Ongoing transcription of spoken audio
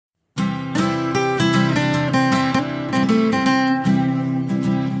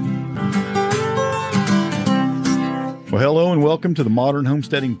Well, hello and welcome to the Modern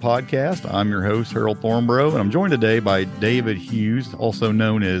Homesteading Podcast. I'm your host, Harold Thornborough, and I'm joined today by David Hughes, also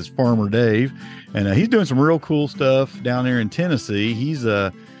known as Farmer Dave. And he's doing some real cool stuff down there in Tennessee. He's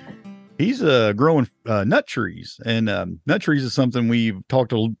growing nut trees, and nut trees is something we've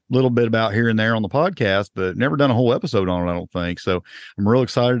talked a little bit about here and there on the podcast, but never done a whole episode on it, I don't think. So I'm real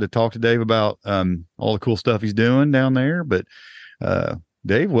excited to talk to Dave about all the cool stuff he's doing down there. But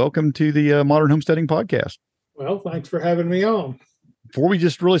Dave, welcome to the Modern Homesteading Podcast. Well, thanks for having me on. Before we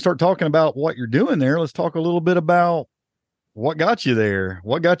just really start talking about what you're doing there, let's talk a little bit about what got you there.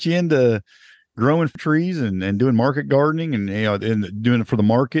 What got you into growing trees and doing market gardening and, and doing it for the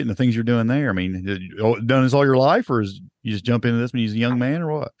market and the things you're doing there? I mean, done this all your life, or is you just jump into this when you're a young man,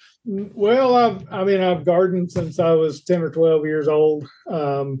 or what? Well, I've gardened since I was 10 or 12 years old.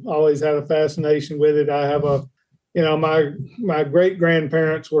 Always had a fascination with it. I have my great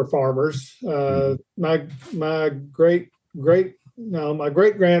grandparents were farmers. My great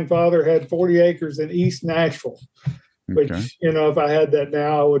grandfather had 40 acres in East Nashville, which, if I had that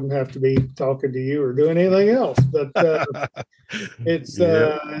now, I wouldn't have to be talking to you or doing anything else. But the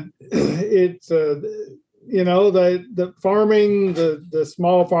farming, the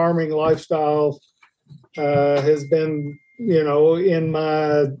small farming lifestyle has been, in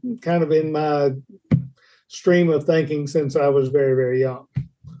my stream of thinking since I was very, very young.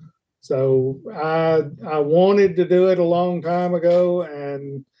 So I wanted to do it a long time ago,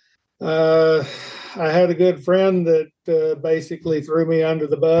 and I had a good friend that basically threw me under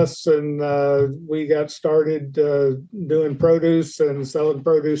the bus, and we got started doing produce and selling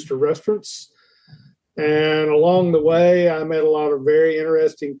produce to restaurants. And along the way, I met a lot of very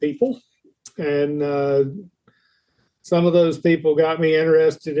interesting people, and some of those people got me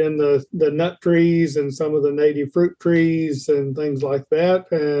interested in the nut trees and some of the native fruit trees and things like that.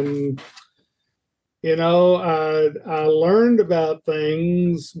 And, I learned about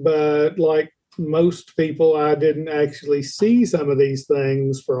things, but like most people, I didn't actually see some of these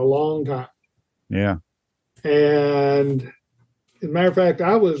things for a long time. Yeah. And as a matter of fact,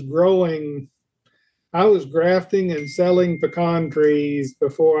 I was grafting and selling pecan trees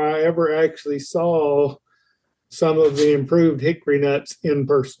before I ever actually saw some of the improved hickory nuts in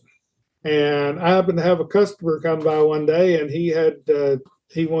person. And I happened to have a customer come by one day, and he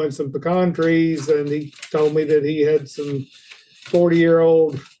wanted some pecan trees, and he told me that he had some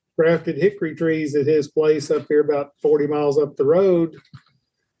 40-year-old grafted hickory trees at his place up here about 40 miles up the road.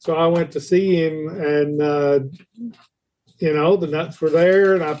 So I went to see him, and the nuts were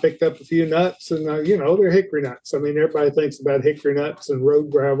there, and I picked up a few nuts, and they're hickory nuts. I mean, everybody thinks about hickory nuts and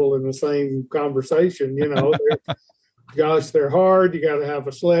road gravel in the same conversation. They're hard. You got to have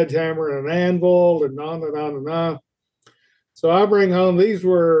a sledgehammer and an anvil, and on and on and on. So I bring home, these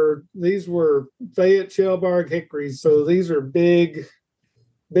were Fayette shellbark hickories. So these are big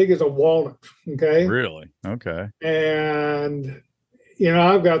as a walnut. Okay. Really? Okay. And,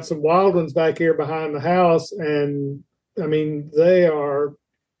 I've got some wild ones back here behind the house, and I mean, they are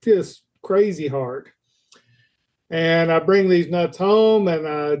just crazy hard. And I bring these nuts home, and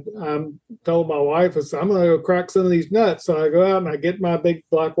I told my wife, I said, I'm going to go crack some of these nuts. So I go out and I get my big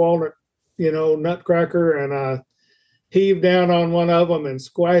black walnut, nut cracker, and I heave down on one of them and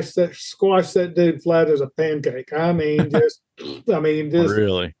squash that dude flat as a pancake. I mean,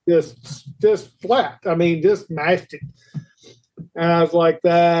 really, just flat. I mean, just mashed it. And I was like,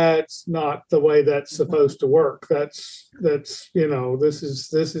 that's not the way that's supposed to work. This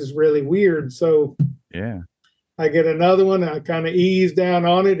is really weird. So yeah, I get another one. I kind of ease down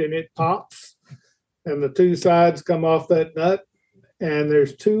on it, and it pops, and the two sides come off that nut, and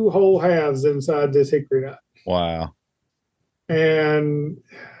there's two whole halves inside this hickory nut. Wow. And,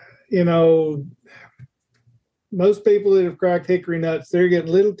 most people that have cracked hickory nuts, they're getting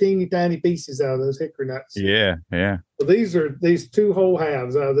little teeny tiny pieces out of those hickory nuts. Yeah, yeah. So these two whole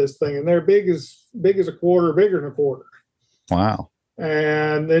halves out of this thing, and they're big as a quarter, bigger than a quarter. Wow.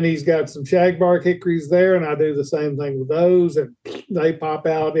 And then he's got some shagbark hickories there, and I do the same thing with those, and they pop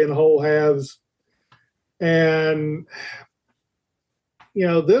out in whole halves. And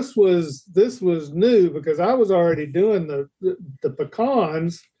this was new because I was already doing the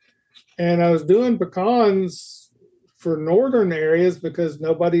pecans, and I was doing pecans for northern areas because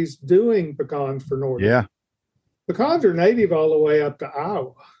nobody's doing pecans for northern. Yeah. Pecans are native all the way up to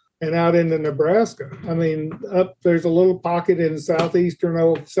Iowa and out into Nebraska. I mean, there's a little pocket in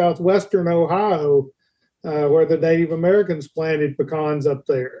southwestern Ohio where the Native Americans planted pecans up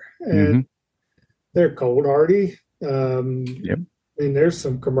there, and they're cold hardy. Yep. I mean, there's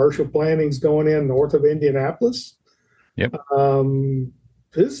some commercial plantings going in north of Indianapolis. Yep.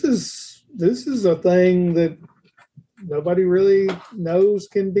 This is a thing that nobody really knows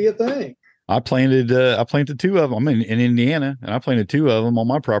can be a thing. I planted two of them. I'm in Indiana, and I planted two of them on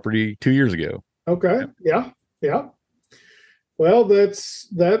my property 2 years ago. Okay. Yeah. Yeah. Well,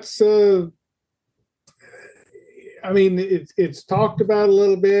 I mean, it's talked about a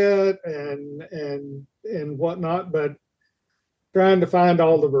little bit and whatnot, but trying to find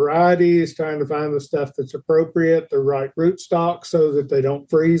all the varieties, trying to find the stuff that's appropriate, the right rootstock so that they don't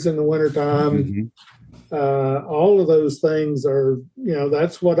freeze in the wintertime. Mm-hmm. All of those things are,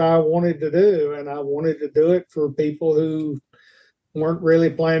 that's what I wanted to do. And I wanted to do it for people who weren't really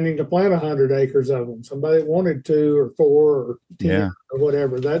planning to plant 100 acres of them. Somebody wanted 2 or 4 or 10 or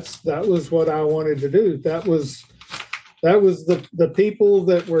whatever. That was what I wanted to do. That was the people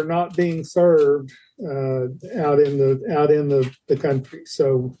that were not being served out in the country.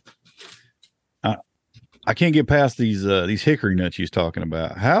 So I can't get past these hickory nuts you're talking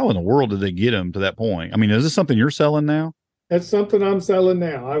about. How in the world did they get them to that point? I mean, is this something you're selling now? That's something I'm selling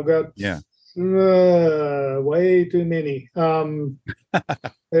now. I've got way too many.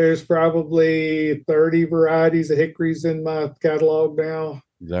 There's probably 30 varieties of hickories in my catalog now.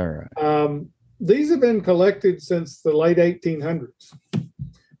 Is that right? These have been collected since the late 1800s.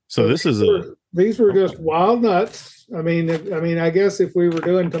 So these were just wild nuts. I mean, I guess if we were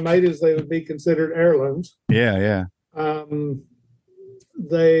doing tomatoes, they would be considered heirlooms. Yeah.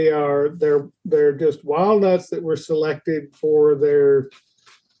 They're just wild nuts that were selected for their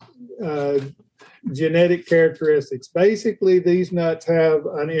genetic characteristics. Basically, these nuts have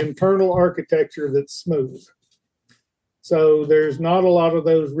an internal architecture that's smooth. So there's not a lot of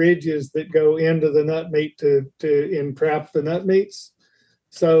those ridges that go into the nut meat to entrap the nut meats.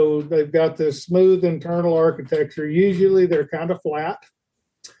 So they've got this smooth internal architecture. Usually they're kind of flat,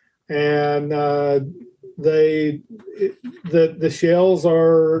 and the shells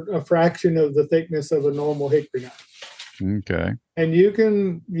are a fraction of the thickness of a normal hickory nut. Okay. And you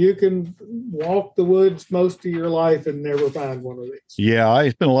can walk the woods most of your life and never find one of these. Yeah, I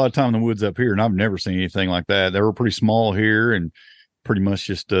spent a lot of time in the woods up here, and I've never seen anything like that. They were pretty small here, and pretty much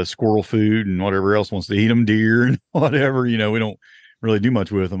just squirrel food and whatever else wants to eat them, deer and whatever. We don't really do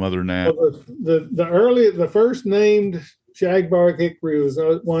much with them other than that. Well, the first named shagbark hickory was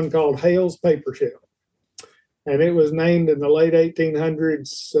one called Hale's Paper Shell, and it was named in the late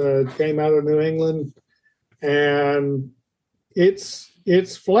 1800s. Came out of New England. And it's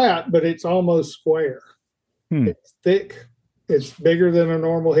flat, but it's almost square. It's thick. It's bigger than a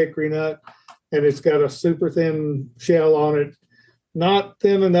normal hickory nut, and it's got a super thin shell on it. Not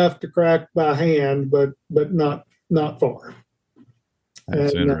thin enough to crack by hand, but not far.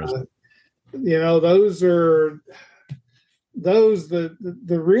 That's interesting.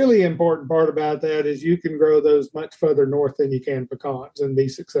 The really important part about that is you can grow those much further north than you can pecans and be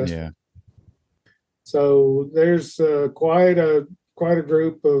successful. Yeah. So there's quite a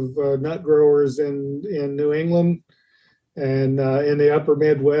group of nut growers in New England and in the upper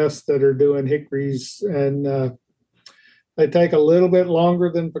Midwest that are doing hickories, and they take a little bit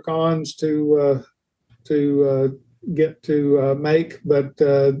longer than pecans to get to make, but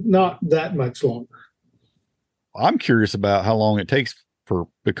not that much longer. I'm curious about how long it takes for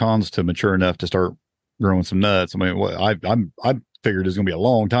pecans to mature enough to start growing some nuts. I mean, I figured it's going to be a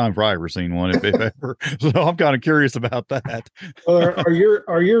long time for I ever seen one, if ever. So I'm kind of curious about that. Well,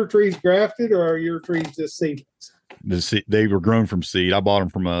 are your trees grafted, or are your trees just seedlings? They were grown from seed. I bought them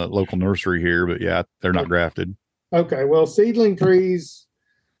from a local nursery here, but yeah, they're not grafted. Okay, well, seedling pecans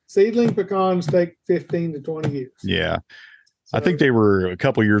take 15 to 20 years. Yeah, so, I think they were a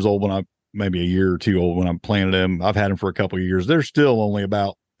couple years old maybe a year or two old when I planted them. I've had them for a couple of years. They're still only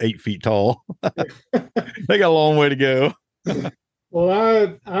about 8 feet tall. They got a long way to go.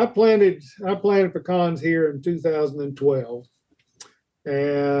 Well, I planted pecans here in 2012,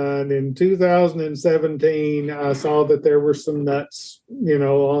 and in 2017 I saw that there were some nuts,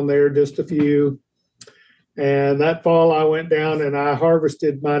 on there, just a few. And that fall I went down and I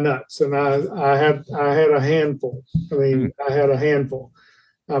harvested my nuts, and I had a handful. I had a handful.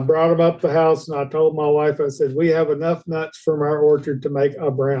 I brought them up the house, and I told my wife, I said, we have enough nuts from our orchard to make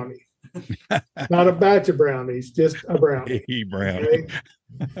a brownie. Not a batch of brownies, just a brownie. Brownie.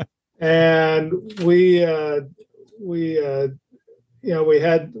 Okay? And we had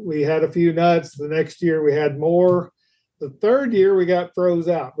a few nuts. The next year we had more. The third year we got froze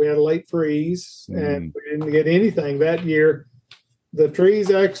out. We had a late freeze, and we didn't get anything that year. The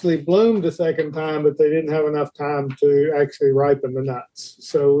trees actually bloomed a second time, but they didn't have enough time to actually ripen the nuts.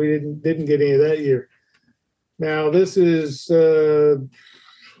 So we didn't get any of that year. Now this is 11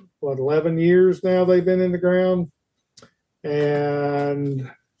 years now they've been in the ground,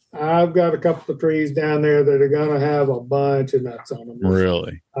 and I've got a couple of trees down there that are going to have a bunch of nuts on them.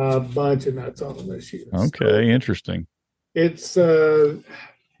 Really? A bunch of nuts on them this year. Okay, So interesting. it's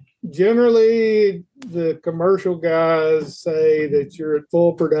generally the commercial guys say that you're at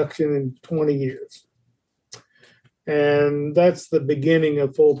full production in 20 years. And that's the beginning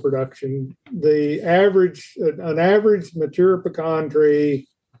of full production. An average mature pecan tree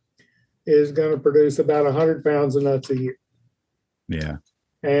is going to produce about 100 pounds of nuts a year. Yeah.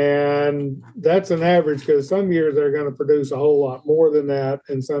 And that's an average, because some years they're going to produce a whole lot more than that,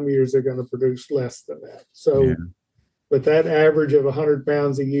 and some years they're going to produce less than that. So, yeah. But that average of 100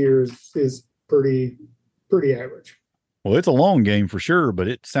 pounds a year is pretty average. Well, it's a long game for sure, but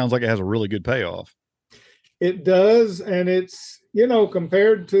it sounds like it has a really good payoff. It does, and it's,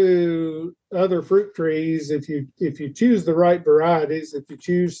 compared to other fruit trees, if you choose the right varieties, if you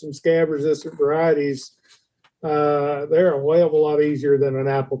choose some scab-resistant varieties, they're a whale of a lot easier than an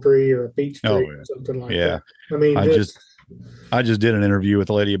apple tree or a peach tree or something like that. I mean, I just did an interview with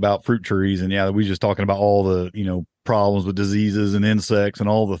a lady about fruit trees, and we were just talking about all the problems with diseases and insects and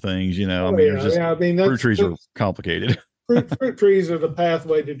all the things. Fruit trees are complicated. Fruit trees are the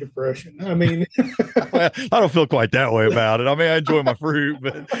pathway to depression. I mean, I don't feel quite that way about it. I mean, I enjoy my fruit,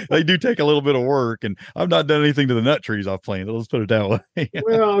 but they do take a little bit of work, and I've not done anything to the nut trees I've planted. Let's put it that way.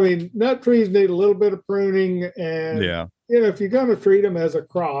 Well, I mean, nut trees need a little bit of pruning, and if you're going to treat them as a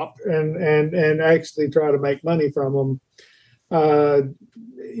crop and actually try to make money from them,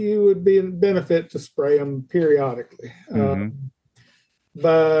 you would be in benefit to spray them periodically.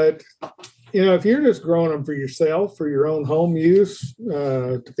 But if you're just growing them for yourself, for your own home use,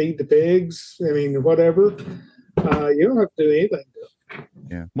 to feed the pigs, I mean, whatever, you don't have to do anything to them.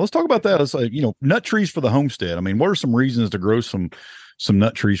 Yeah. Well, let's talk about that. It's like, nut trees for the homestead. I mean, what are some reasons to grow some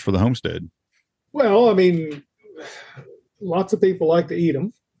nut trees for the homestead? Well, I mean, lots of people like to eat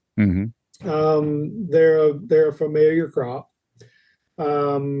them. They're a familiar crop.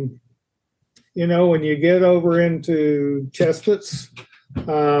 When you get over into chestnuts,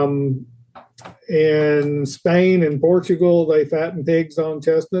 in Spain and Portugal, they fatten pigs on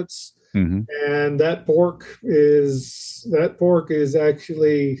chestnuts, and that pork is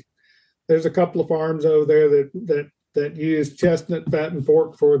actually, there's a couple of farms over there that use chestnut fattened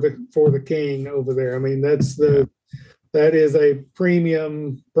pork for the king over there. I mean, that is a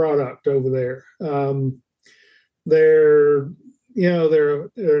premium product over there. They're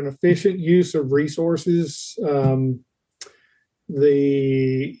an efficient use of resources.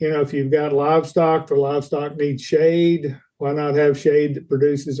 If you've got livestock, the livestock needs shade. Why not have shade that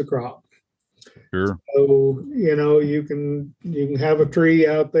produces a crop? Sure. So, you can have a tree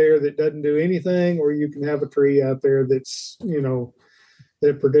out there that doesn't do anything, or you can have a tree out there that's,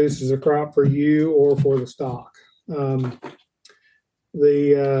 that produces a crop for you or for the stock. The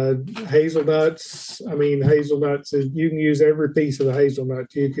hazelnuts, you can use every piece of the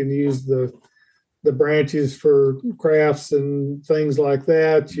hazelnut. You can use the branches for crafts and things like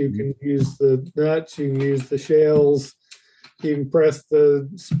that. You can use the nuts, you can use the shells, you can press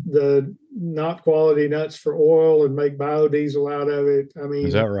the not quality nuts for oil and make biodiesel out of it. I mean,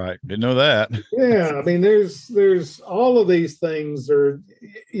 is that right? Didn't know that. Yeah, I mean, there's all of these things are,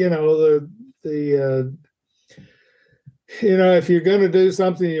 if you're going to do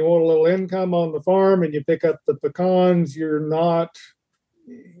something, you want a little income on the farm, and you pick up the pecans, you're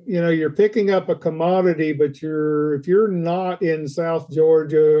picking up a commodity, but if you're not in South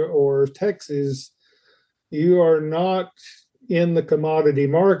Georgia or Texas, you are not in the commodity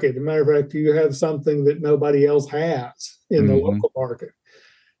market. As a matter of fact, you have something that nobody else has in the local market.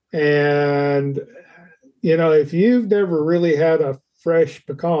 And, if you've never really had a fresh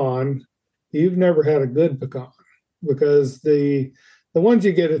pecan, you've never had a good pecan, because the ones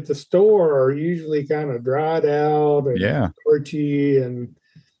you get at the store are usually kind of dried out and starchy, and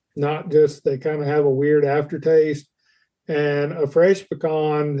not just, they kind of have a weird aftertaste. And a fresh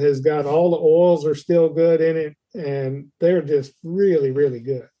pecan has got all the oils are still good in it, and they're just really, really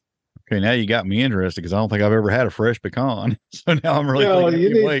good. Okay, now you got me interested, because I don't think I've ever had a fresh pecan. So now I'm really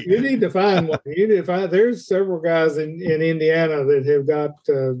you need to find one. You need to find. There's several guys in Indiana that have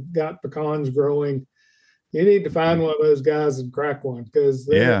got pecans growing. You need to find one of those guys and crack one, because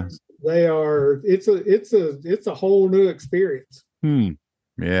they are. It's a whole new experience.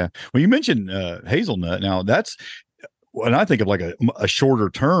 Yeah. Well, you mentioned hazelnut. Now that's when I think of like a shorter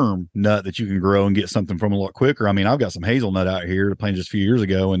term nut that you can grow and get something from a lot quicker. I mean, I've got some hazelnut out here to plant just a few years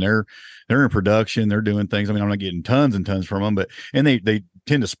ago, and they're in production. They're doing things. I mean, I'm not getting tons and tons from them, but they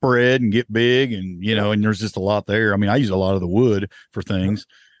tend to spread and get big, and and there's just a lot there. I mean, I use a lot of the wood for things,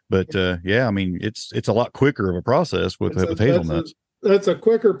 but I mean, it's a lot quicker of a process with hazelnuts. that's a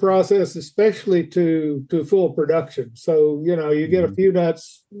quicker process, especially to full production. So, you get a few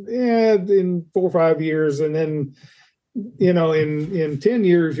nuts in 4 or 5 years, and then, in 10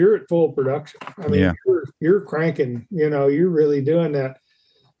 years, you're at full production. I mean, you're cranking, you're really doing that.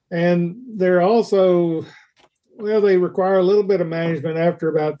 And they're also, they require a little bit of management. After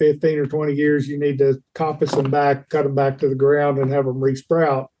about 15 or 20 years, you need to coppice them back, cut them back to the ground, and have them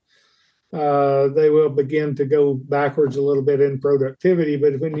resprout. They will begin to go backwards a little bit in productivity,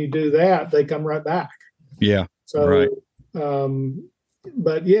 but when you do that, they come right back. Yeah. So, right.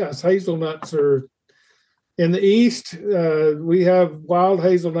 But yes, hazelnuts are in the East. We have wild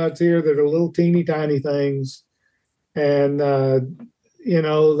hazelnuts here that are little teeny tiny things, and that's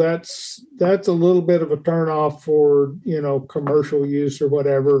a little bit of a turnoff for commercial use or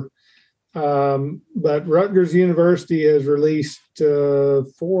whatever. But Rutgers University has released 4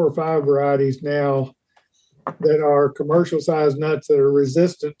 or 5 varieties now that are commercial sized nuts that are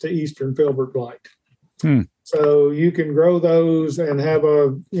resistant to Eastern filbert blight. So you can grow those and have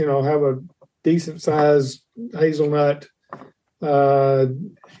a decent sized hazelnut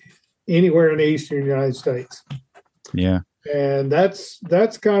anywhere in the Eastern United States. Yeah. And that's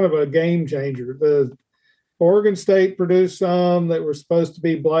kind of a game changer. The Oregon State produced some that were supposed to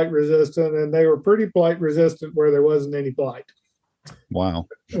be blight resistant, and they were pretty blight resistant where there wasn't any blight. Wow.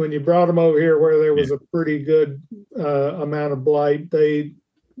 When you brought them over here where there was a pretty good amount of blight,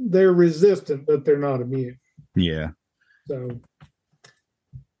 they're resistant, but they're not immune. Yeah. So,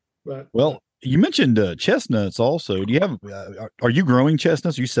 but well, you mentioned chestnuts also. Do you have, are you growing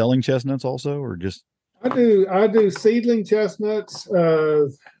chestnuts? Are you selling chestnuts also, or just? I do seedling chestnuts.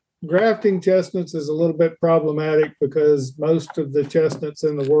 Grafting chestnuts is a little bit problematic because most of the chestnuts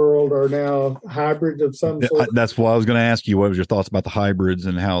in the world are now hybrids of some sort. That's why I was going to ask you, what was your thoughts about the hybrids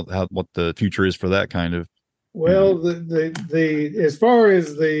and what the future is for that kind of? Well, the as far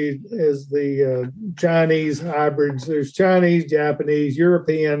as the Chinese hybrids, there's Chinese, Japanese,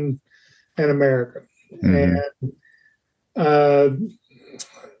 European, and American. And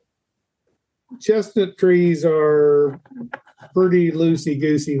chestnut trees are pretty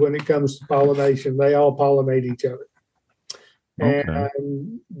loosey-goosey when it comes to pollination. They all pollinate each other. Okay.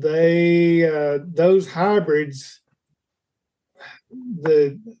 And those hybrids,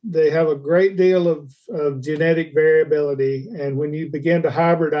 they have a great deal of genetic variability. And when you begin to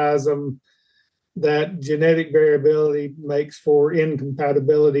hybridize them, that genetic variability makes for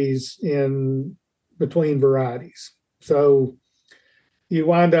incompatibilities in between varieties. So you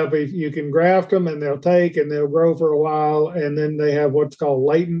wind up, if you can graft them and they'll grow for a while, and then they have what's called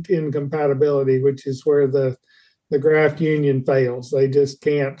latent incompatibility, which is where the graft union fails. They just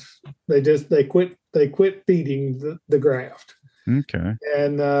can't. They quit feeding the graft. Okay.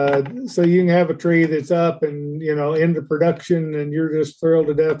 And so you can have a tree that's up and into production, and you're just thrilled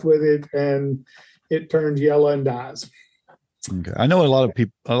to death with it, and it turns yellow and dies. Okay. I know a lot of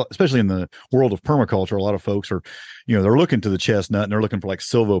people, especially in the world of permaculture, a lot of folks are, they're looking to the chestnut and they're looking for like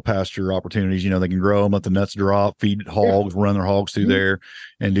silvopasture opportunities. They can grow them, let the nuts drop, feed hogs, run their hogs through there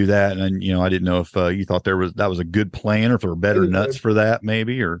and do that. And, I didn't know if you thought that was a good plan, or if there were better nuts for that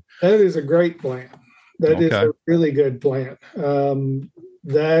maybe, or. That is a great plan. That is a really good plan.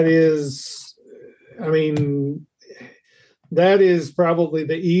 That is probably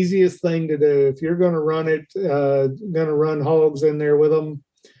the easiest thing to do. If you're going to run run hogs in there with them,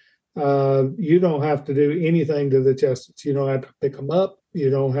 you don't have to do anything to the chestnuts. You don't have to pick them up.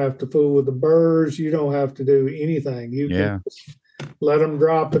 You don't have to fool with the burrs. You don't have to do anything. You can just let them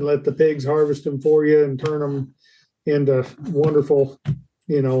drop and let the pigs harvest them for you and turn them into wonderful,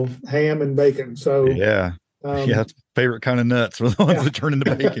 ham and bacon. So that's favorite kind of nuts are the ones that turn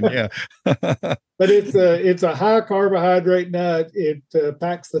into bacon. Yeah. But it's a high carbohydrate nut. It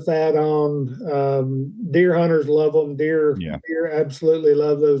packs the fat on. Deer hunters love them. Deer absolutely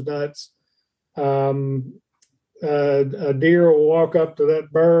love those nuts. A deer will walk up to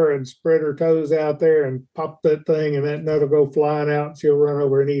that burr and spread her toes out there and pop that thing, and that nut will go flying out, and she'll run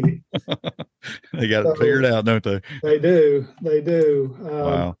over and eat it. They got it figured out, don't they? They do.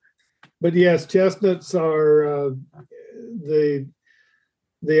 Wow. But yes, chestnuts are the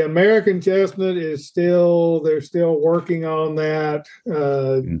American chestnut is they're still working on that.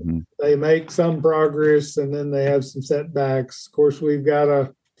 They make some progress, and then they have some setbacks. Of course, we've got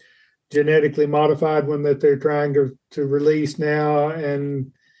a genetically modified one that they're trying to release now.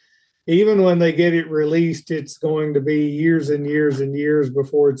 And even when they get it released, it's going to be years and years and years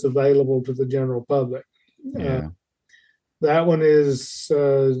before it's available to the general public. That one is,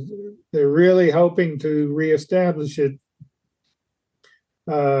 they're really hoping to reestablish it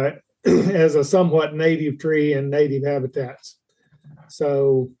as a somewhat native tree in native habitats.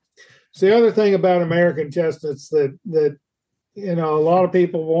 So it's the other thing about American chestnuts that a lot of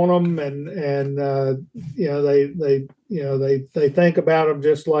people want them, and they think about them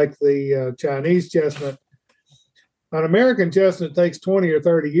just like the Chinese chestnut. An American chestnut takes 20 or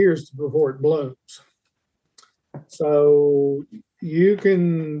 30 years before it blooms. So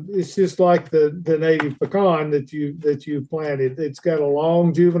it's just like the native pecan that you planted. It's got a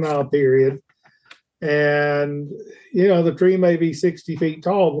long juvenile period, and the tree may be 60 feet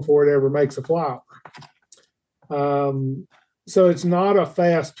tall before it ever makes a flower. So it's not a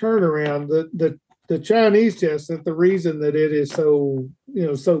fast turnaround. The Chinese chestnut, the reason that it is so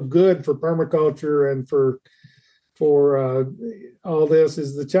good for permaculture and for all this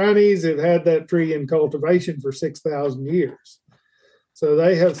is the Chinese have had that tree in cultivation for 6,000 years. So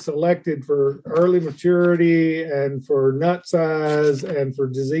they have selected for early maturity and for nut size and for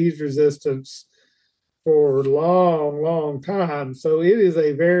disease resistance for a long, long time. So it is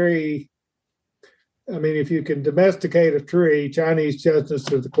if you can domesticate a tree, Chinese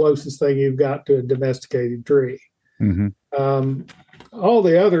chestnuts are the closest thing you've got to a domesticated tree. Mm-hmm. All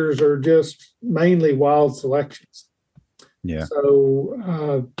the others are just mainly wild selections. Yeah.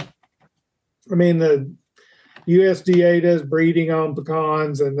 So, the USDA does breeding on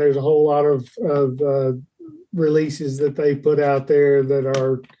pecans, and there's a whole lot of releases that they put out there that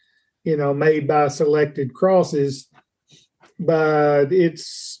are, made by selected crosses. But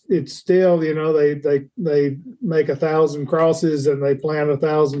it's still, they make 1,000 crosses and they plant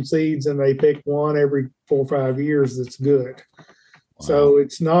 1,000 seeds and they pick one every 4 or 5 years that's good. Wow. So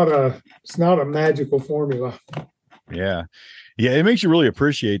it's not a magical formula. Yeah. Yeah. It makes you really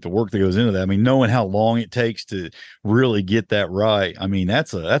appreciate the work that goes into that. I mean, knowing how long it takes to really get that right. I mean,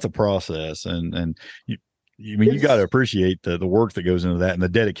 that's a process, and you got to appreciate the work that goes into that and the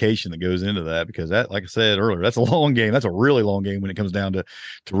dedication that goes into that, because that, like I said earlier, that's a long game. That's a really long game when it comes down to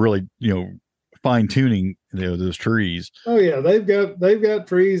really, fine tuning, those trees. Oh yeah. They've got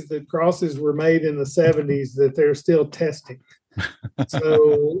trees that crosses were made in the 70s that they're still testing.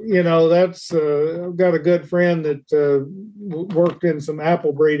 So, that's, I've got a good friend that worked in some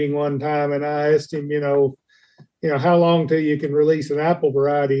apple breeding one time. And I asked him, how long till you can release an apple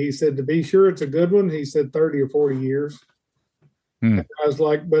variety? He said, to be sure it's a good one, he said 30 or 40 years. I was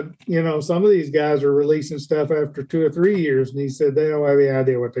like, but some of these guys are releasing stuff after 2 or 3 years. And he said, they don't have any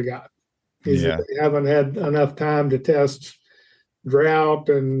idea what they got. He said they haven't had enough time to test drought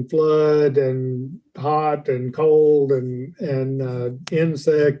and flood and hot and cold and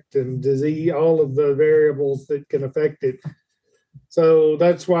insect and disease, all of the variables that can affect it. So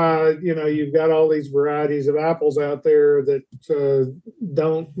that's why, you've got all these varieties of apples out there that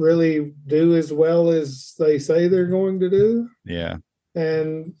don't really do as well as they say they're going to do. Yeah.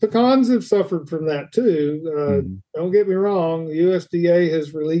 And pecans have suffered from that too. Don't get me wrong. The USDA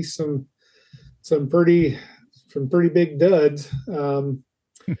has released some pretty big duds. But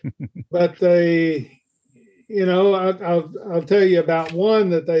they, I'll tell you about one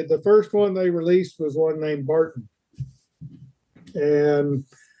that the first one they released was one named Barton. And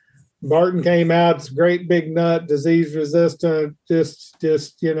Barton came out, it's a great big nut, disease resistant, just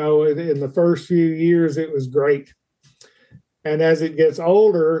in the first few years, it was great. And as it gets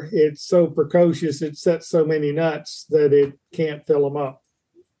older, it's so precocious, it sets so many nuts that it can't fill them up.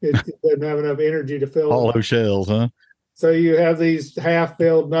 It doesn't have enough energy to fill hollow them up. shells, huh? So you have these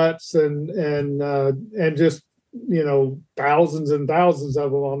half-filled nuts and just, thousands and thousands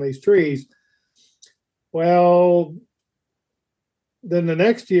of them on these trees. Well, then the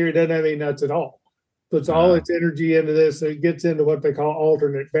next year it doesn't have any nuts at all. Puts all its energy into this. It gets into what they call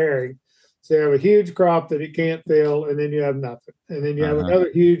alternate bearing. So you have a huge crop that it can't fill, and then you have nothing. And then you have another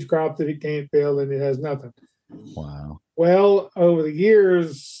huge crop that it can't fill, and it has nothing. Wow. Well, over the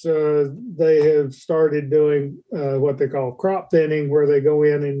years, they have started doing what they call crop thinning, where they go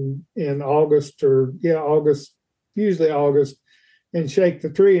in August usually August, and shake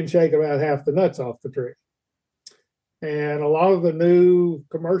the tree and shake about half the nuts off the tree. And a lot of the new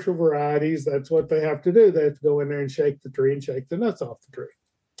commercial varieties, that's what they have to do. They have to go in there and shake the tree and shake the nuts off the tree.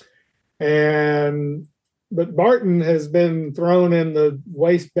 But Barton has been thrown in the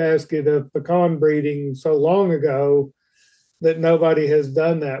wastebasket of pecan breeding so long ago that nobody has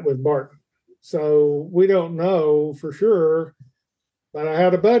done that with Barton. So we don't know for sure. But I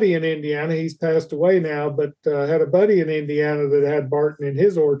had a buddy in Indiana. He's passed away now, but I had a buddy in Indiana that had Barton in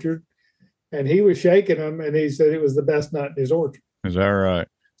his orchard, and he was shaking them, and he said it was the best nut in his orchard. Is that right?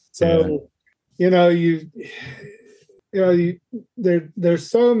 So, there's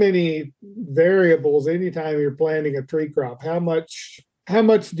so many variables anytime you're planting a tree crop. How much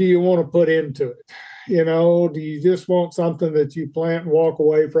do you want to put into it? do you just want something that you plant and walk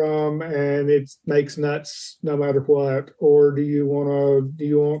away from and it makes nuts no matter what? Or do you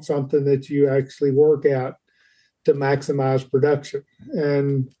want something that you actually work at to maximize production?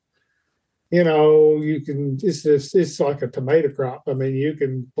 And it's like a tomato crop. I mean, you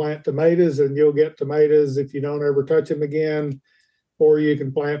can plant tomatoes and you'll get tomatoes if you don't ever touch them again, or you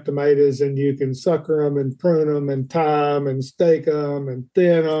can plant tomatoes and you can sucker them and prune them and tie them and stake them and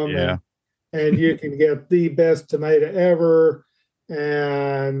thin them. Yeah. And you can get the best tomato ever.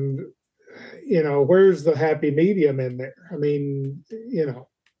 And, where's the happy medium in there? I mean,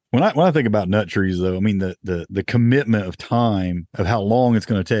 When I think about nut trees, though, I mean the commitment of time of how long it's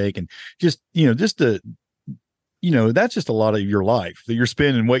going to take, and just that's just a lot of your life that you're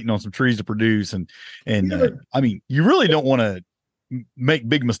spending waiting on some trees to produce, and I mean, you really don't want to make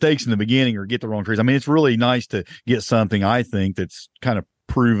big mistakes in the beginning or get the wrong trees. I mean, it's really nice to get something, I think, that's kind of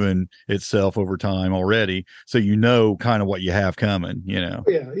proven itself over time already, so kind of what you have coming. Yeah,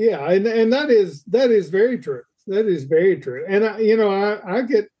 and that is very true. That is very true. And I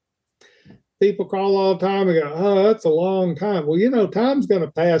get people call all the time and go, "Oh, that's a long time." Well, time's going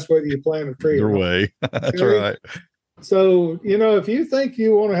to pass whether you plant a tree Either or not. way. That's right. So, if you think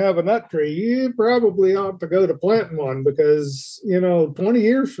you want to have a nut tree, you probably ought to go to planting one, because, 20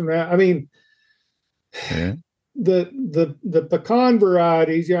 years from now, I mean, yeah. the pecan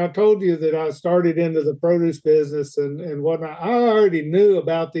varieties, I told you that I started into the produce business and whatnot. I already knew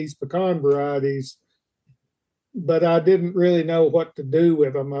about these pecan varieties, but I didn't really know what to do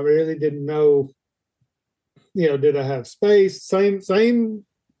with them. I really didn't know, did I have space? Same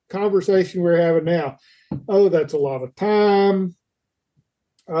conversation we're having now. Oh, that's a lot of time.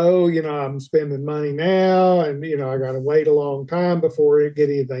 Oh, I'm spending money now, and I got to wait a long time before I get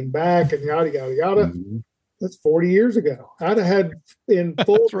anything back, and yada yada yada. Mm-hmm. That's 40 years ago. I'd have had in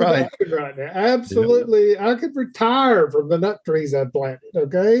full production right now. Absolutely, yeah. I could retire from the nut trees I planted.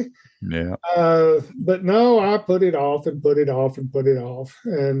 Okay. Yeah. But no, I put it off and put it off and put it off,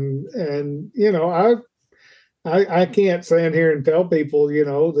 and I can't stand here and tell people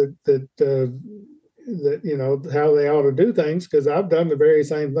that how they ought to do things, because I've done the very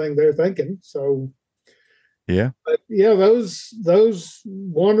same thing they're thinking. So yeah, but yeah, those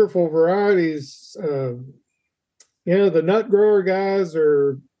wonderful varieties. The nut grower guys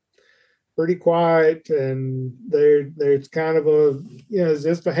are pretty quiet, and there's kind of it's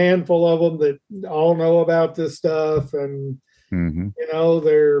just a handful of them that all know about this stuff, and mm-hmm.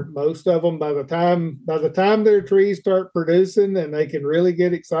 They're most of them by the time their trees start producing and they can really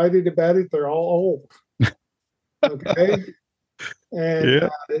get excited about it, they're all old. Okay. And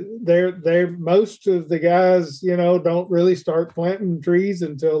they're most of the guys, don't really start planting trees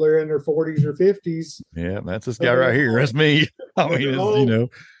until they're in their 40s or 50s. Yeah, that's this guy right here. That's me. I mean,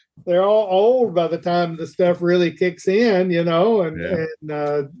 they're all old by the time the stuff really kicks in,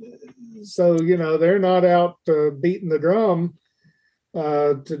 so they're not out beating the drum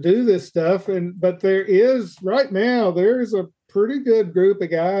to do this stuff. But right now there's a pretty good group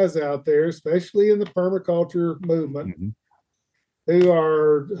of guys out there, especially in the permaculture movement, mm-hmm. who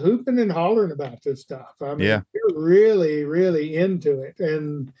are hooping and hollering about this stuff. I mean, they're really, really into it,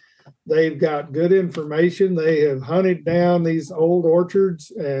 and they've got good information. They have hunted down these old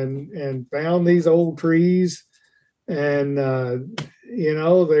orchards and found these old trees, and they're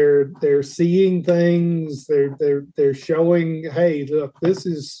seeing things. They're showing, hey, look, this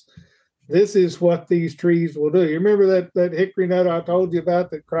is what these trees will do. You remember that hickory nut I told you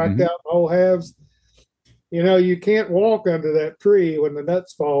about that cracked mm-hmm. out in whole halves? You can't walk under that tree when the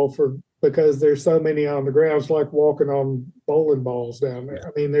nuts fall because there's so many on the ground. It's like walking on bowling balls down there. I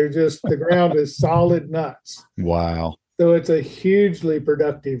mean, the ground is solid nuts. Wow. So it's a hugely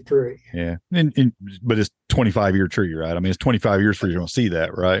productive tree. Yeah. But it's 25-year tree, right? I mean, it's 25 years for you to see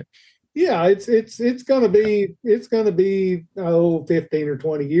that, right? Yeah, it's going to be 15 or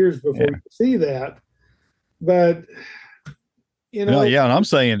 20 years before you see that. But and I'm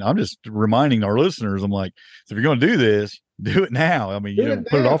just reminding our listeners, I'm like, so if you're going to do this, do it now. I mean,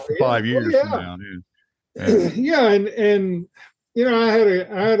 put it off for 5 years from now. Yeah. And I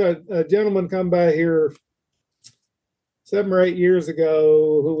had a gentleman come by here 7 or 8 years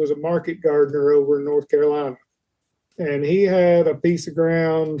ago who was a market gardener over in North Carolina, and he had a piece of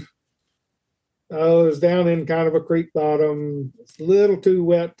ground. It was down in kind of a creek bottom. It's a little too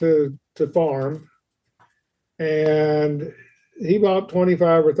wet to farm, and he bought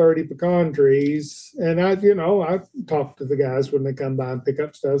 25 or 30 pecan trees. And I talked to the guys when they come by and pick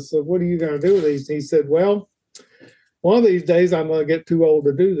up stuff. So what are you going to do with these? And he said, well, one of these days I'm going to get too old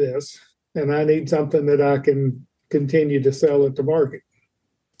to do this, and I need something that I can continue to sell at the market.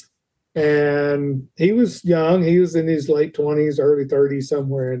 And he was young. He was in his late 20s, early 30s,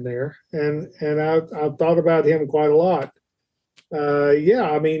 somewhere in there. And I've thought about him quite a lot.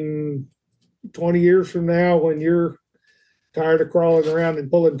 Yeah, I mean, 20 years from now, when you're tired of crawling around and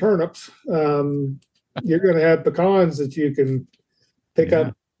pulling turnips, you're going to have pecans that you can pick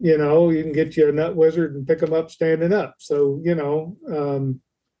up. You know, you can get you a nut wizard and pick them up standing up. So, you know,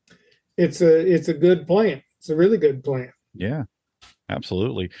 it's a good plant. It's a really good plant. Yeah.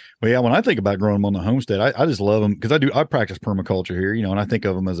 Absolutely. Well, yeah, when I think about growing them on the homestead, I just love them because I practice permaculture here, you know, and I think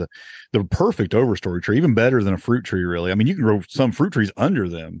of them as the perfect overstory tree, even better than a fruit tree, really. I mean, you can grow some fruit trees under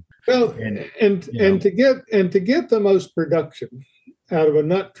them. Well, and to get the most production out of a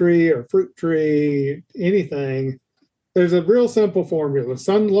nut tree or fruit tree, anything, there's a real simple formula.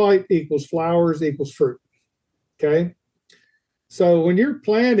 Sunlight equals flowers equals fruit. Okay. So when you're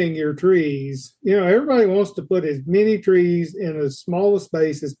planting your trees, you know, everybody wants to put as many trees in as small a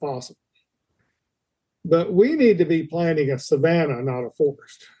space as possible. But we need to be planting a savanna, not a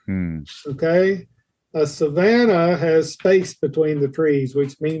forest. Okay. A savanna has space between the trees,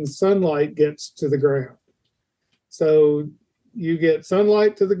 which means sunlight gets to the ground. So you get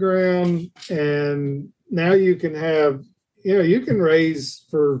sunlight to the ground, and now you can have, you know, you can raise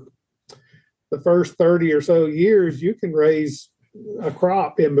for the first 30 or so years, you can raise a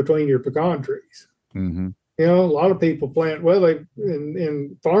crop in between your pecan trees. You know, a lot of people plant, well, they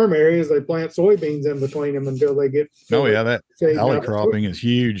in farm areas, they plant soybeans in between them until they get. Oh yeah, that alley cropping is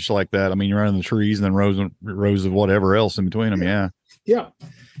huge like that. I mean, you're running the trees and then rows of whatever else in between them. Yeah. Yeah.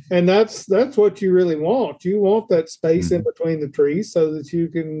 And that's what you really want. You want that space in between the trees so that you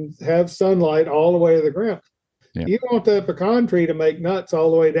can have sunlight all the way to the ground. Yeah. You want that pecan tree to make nuts all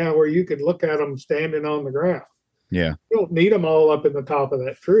the way down where you can look at them standing on the ground. Yeah. You don't need them all up in the top of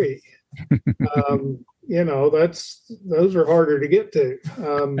that tree. You know, those are harder to get to.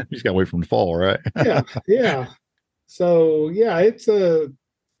 You just got to wait for them to fall, right? Yeah. Yeah. So yeah, it's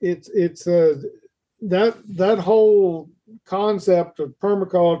that whole concept of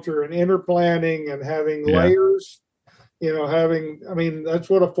permaculture and interplanting and having layers, you know, I mean, that's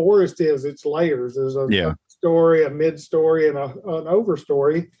what a forest is. It's layers. There's a story, a mid-story, and an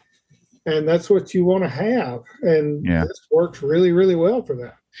overstory. And that's what you want to have. And this works really, really well for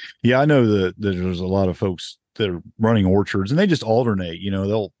that. Yeah, I know that there's a lot of folks that are running orchards and they just alternate, you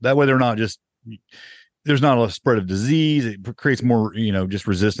know, that way they're not just, there's not a spread of disease. It creates more, you know, just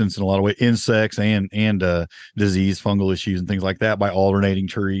resistance in a lot of ways, insects and disease, fungal issues and things like that by alternating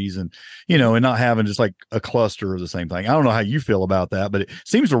trees and, you know, and not having just like a cluster of the same thing. I don't know how you feel about that, but it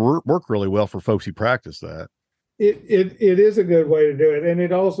seems to work really well for folks who practice that. It is a good way to do it. And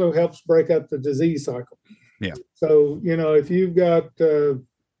it also helps break up the disease cycle. Yeah. So, you know, if you've got a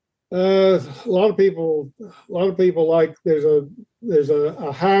lot of people like there's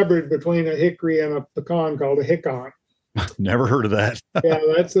a hybrid between a hickory and a pecan called a hickon. Never heard of that. Yeah,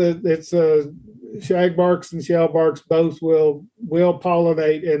 it's shagbarks and shellbarks both will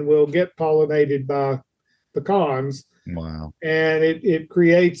pollinate and will get pollinated by pecans. Wow. And it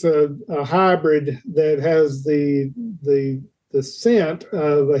creates a hybrid that has the scent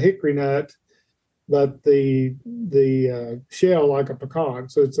of a hickory nut, but the shell like a pecan.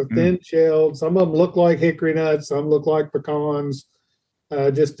 So it's a thin shell. Some of them look like hickory nuts, some look like pecans.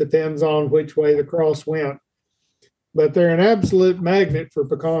 Just depends on which way the cross went. But they're an absolute magnet for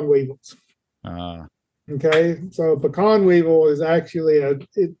pecan weevils. Okay, so pecan weevil is actually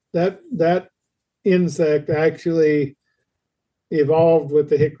that insect actually evolved with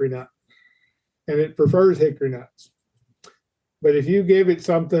the hickory nut, and it prefers hickory nuts. But if you give it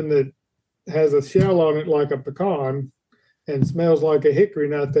something that has a shell on it like a pecan and smells like a hickory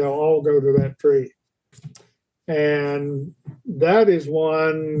nut, they'll all go to that tree. And that is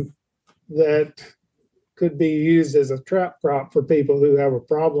one that could be used as a trap crop for people who have a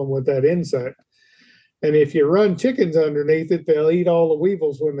problem with that insect. And if you run chickens underneath it, they'll eat all the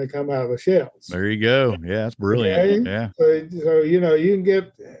weevils when they come out of the shells. There you go. Yeah, that's brilliant. Okay? Yeah. So you know, you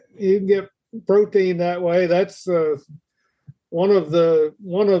can get protein that way. That's one of the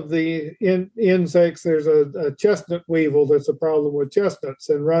insects. There's a chestnut weevil that's a problem with chestnuts,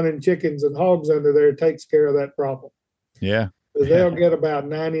 and running chickens and hogs under there takes care of that problem. Yeah. They'll get about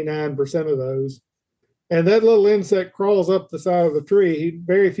 99% of those. And that little insect crawls up the side of the tree.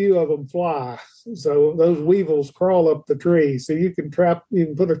 Very few of them fly. So those weevils crawl up the tree. So you can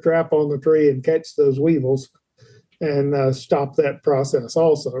put a trap on the tree and catch those weevils and stop that process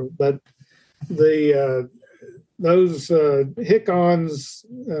also. But those hickons,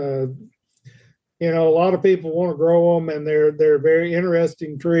 you know, a lot of people want to grow them, and they're a very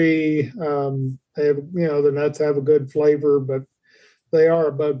interesting tree. They have, you know, the nuts have a good flavor, but they are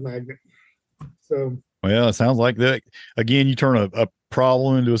a bug magnet. So, well, it sounds like that. Again, you turn a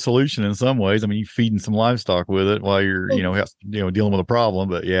problem into a solution in some ways. I mean, you're feeding some livestock with it while you're, dealing with a problem.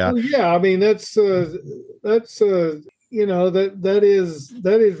 But yeah, well, yeah, I mean that's that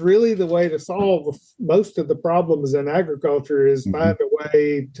is really the way to solve most of the problems in agriculture is find a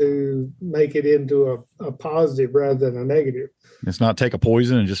way to make it into a positive rather than a negative. It's not take a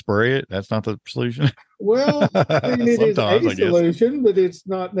poison and just spray it. That's not the solution. Well, I mean, it is a I guess. solution, but it's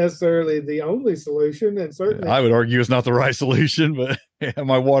not necessarily the only solution. And certainly, I would argue it's not the right solution, but yeah,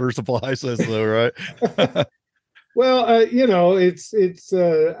 my water supply says so, right? well, I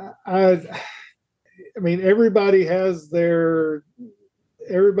mean, everybody has their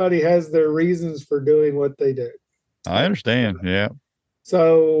reasons for doing what they do. I understand. Yeah.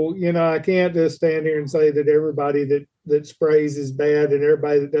 So, I can't just stand here and say that everybody that sprays is bad and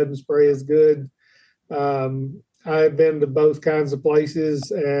everybody that doesn't spray is good. I've been to both kinds of places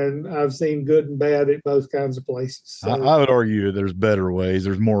and I've seen good and bad at both kinds of places. So, I would argue there's better ways.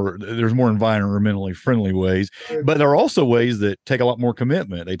 There's more environmentally friendly ways, but there are also ways that take a lot more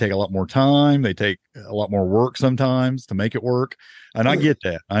commitment. They take a lot more time. They take a lot more work sometimes to make it work. And I get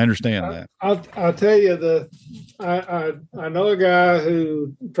that. I understand that. I'll tell you I know a guy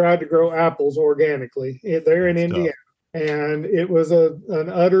who tried to grow apples organically there in Indiana. And it was an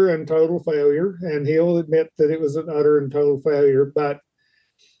utter and total failure. And he'll admit that it was an utter and total failure. But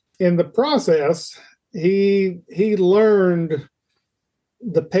in the process, he learned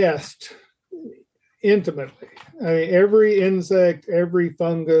the pest intimately. I mean, every insect, every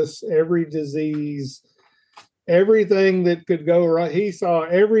fungus, every disease, everything that could go wrong. He saw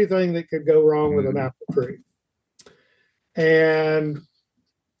everything that could go wrong with an apple tree. And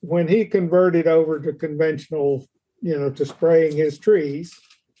when he converted over to conventional to spraying his trees,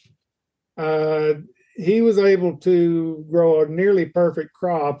 he was able to grow a nearly perfect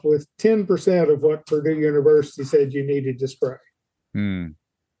crop with 10% of what Purdue University said you needed to spray. And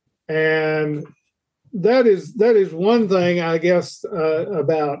that is one thing, I guess,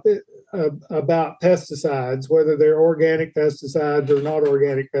 about pesticides, whether they're organic pesticides or not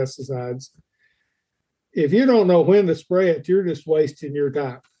organic pesticides. If you don't know when to spray it, you're just wasting your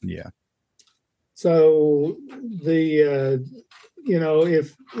time. Yeah. So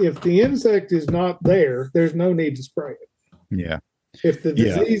if the insect is not there, there's no need to spray it. Yeah. If the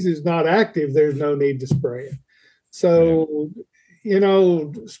disease is not active, there's no need to spray it. So,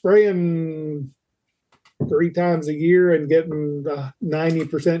 spraying 3 times a year and getting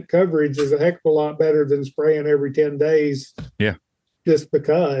 90% coverage is a heck of a lot better than spraying every 10 days. Yeah. Just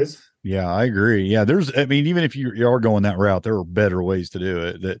because. Yeah, I agree. Yeah, even if you are going that route, there are better ways to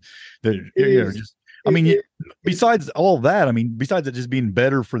do it. Besides all that, besides it just being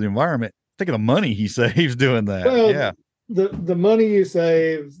better for the environment, think of the money he saves doing that. Well, yeah, the money you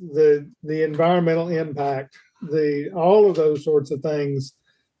save, the environmental impact, all of those sorts of things.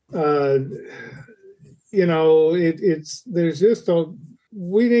 We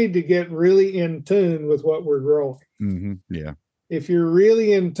need to get really in tune with what we're growing. Yeah. If you're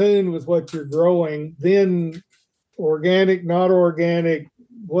really in tune with what you're growing, then organic, not organic,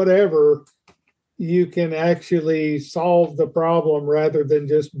 whatever, you can actually solve the problem rather than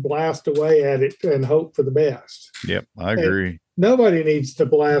just blast away at it and hope for the best. Yep, I agree. And nobody needs to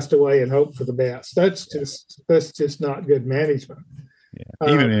blast away and hope for the best. That's just not good management. Yeah.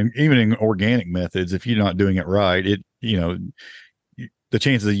 Even in organic methods, if you're not doing it right, the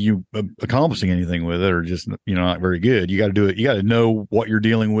chances of you accomplishing anything with it are just, not very good. You got to do it. You got to know what you're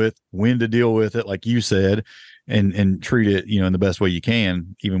dealing with, when to deal with it, like you said, and treat it, in the best way you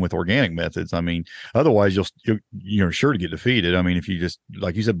can, even with organic methods. Otherwise you're sure to get defeated. If you just,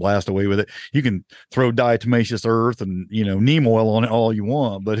 like you said, blast away with it, you can throw diatomaceous earth and, neem oil on it all you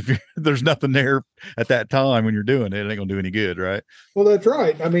want. But if there's nothing there at that time when you're doing it, it ain't gonna do any good. Right. Well, that's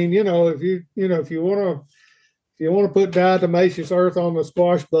right. If you want to put diatomaceous earth on the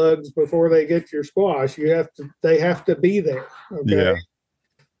squash bugs before they get your squash, they have to be there. Okay.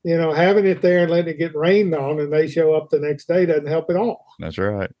 Yeah. Having it there and letting it get rained on and they show up the next day doesn't help at all. That's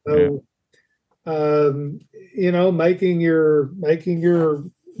right. So, making your,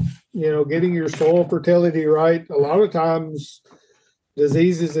 getting your soil fertility right. A lot of times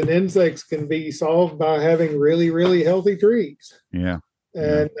diseases and insects can be solved by having really, really healthy trees. Yeah.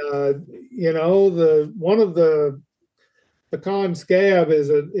 And one of the pecan scab is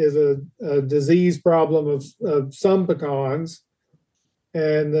a disease problem of some pecans,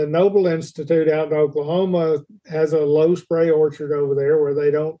 and the Noble Institute out in Oklahoma has a low spray orchard over there where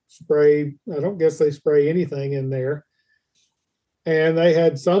they don't spray. I don't guess they spray anything in there, and they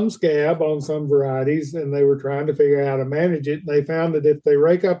had some scab on some varieties, and they were trying to figure out how to manage it. And they found that if they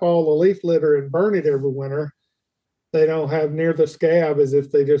rake up all the leaf litter and burn it every winter, they don't have near the scab as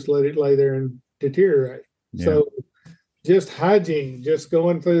if they just let it lay there and deteriorate. Yeah. So just hygiene, just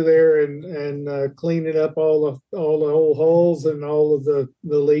going through there and cleaning up all the old holes and all of the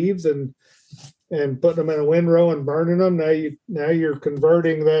leaves and putting them in a windrow and burning them. Now you're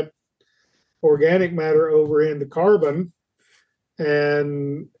converting that organic matter over into carbon,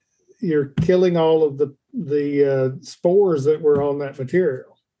 and you're killing all of the spores that were on that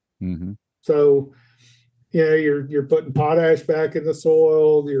material. Mm-hmm. So you're putting potash back in the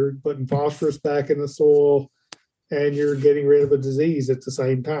soil, you're putting phosphorus back in the soil, and you're getting rid of a disease at the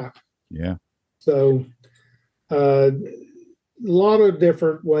same time. Yeah. So a lot of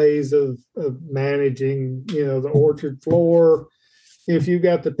different ways of managing, the orchard floor. If you've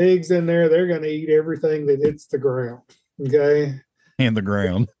got the pigs in there, they're going to eat everything that hits the ground. Okay. And the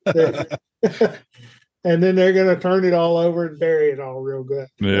ground. And then they're going to turn it all over and bury it all real good.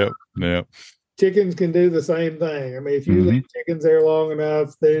 Yeah. Yeah. Chickens can do the same thing. I mean, if you leave chickens there long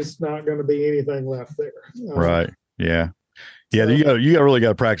enough, there's not going to be anything left there. Right. Yeah. Yeah. So, you really got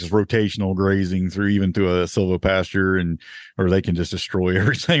to practice rotational grazing through a silvopasture, or they can just destroy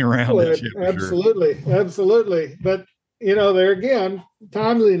everything around it. Absolutely. Sure. Absolutely. But, there again,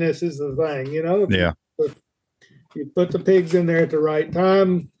 timeliness is the thing, Yeah. You put the pigs in there at the right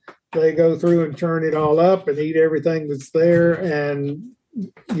time, they go through and churn it all up and eat everything that's there, and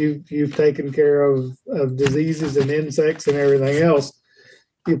you've taken care of diseases and insects and everything else.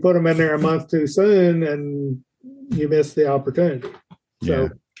 You put them in there a month too soon and you miss the opportunity. So, yeah,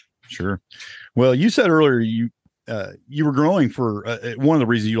 sure. Well, you said earlier you were growing for one of the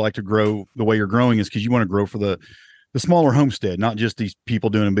reasons you like to grow the way you're growing is because you want to grow for the smaller homestead, not just these people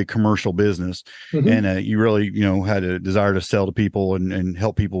doing a big commercial business. Mm-hmm. And you really, had a desire to sell to people and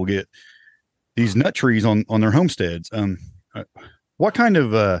help people get these nut trees on their homesteads. What kind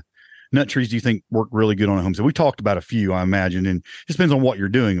of nut trees do you think work really good on a homestead? We talked about a few, I imagine, and it depends on what you're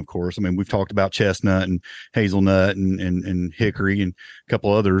doing, of course. I mean, we've talked about chestnut and hazelnut and hickory and a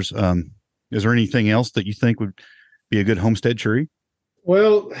couple others. Is there anything else that you think would be a good homestead tree?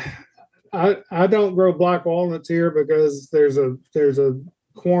 Well, I don't grow black walnuts here because there's a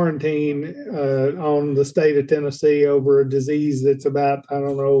quarantine on the state of Tennessee over a disease that's about,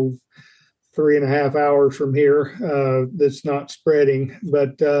 3.5 hours from here that's not spreading.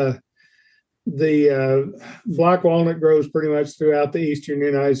 But the black walnut grows pretty much throughout the eastern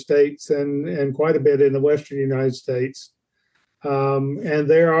United States and quite a bit in the western United States. And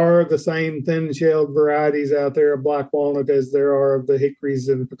there are the same thin-shelled varieties out there of black walnut as there are of the hickories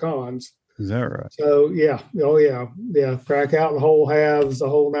and pecans. Is that right? So, yeah. Oh, yeah. Yeah. Crack out the whole halves, the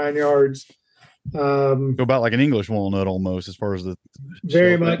whole 9 yards. Go about like an English walnut almost as far as the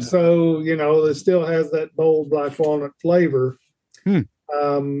very much so, it still has that bold black walnut flavor. But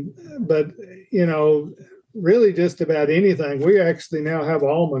really just about anything. We actually now have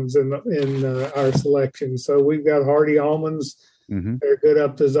almonds in our selection. So we've got hardy almonds. Mm-hmm. They're good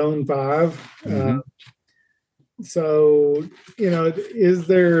up to zone 5. Mm-hmm. So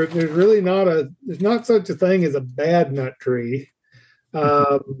there's really there's not such a thing as a bad nut tree.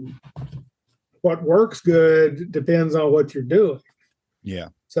 What works good depends on what you're doing. Yeah.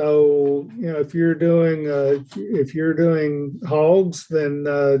 So, if you're doing hogs,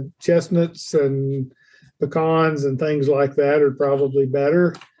 then chestnuts and pecans and things like that are probably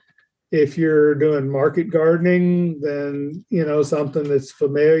better. If you're doing market gardening, then, something that's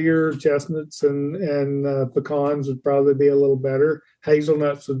familiar, chestnuts and pecans would probably be a little better.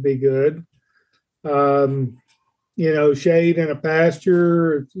 Hazelnuts would be good. Shade in a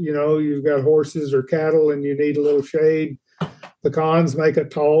pasture, you've got horses or cattle and you need a little shade. Pecans make a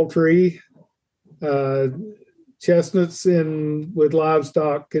tall tree. Chestnuts with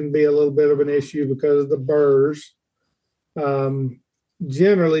livestock can be a little bit of an issue because of the burrs.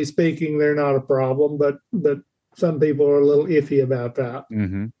 Generally speaking, they're not a problem, but some people are a little iffy about that.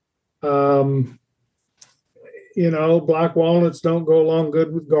 Mm-hmm. Black walnuts don't go along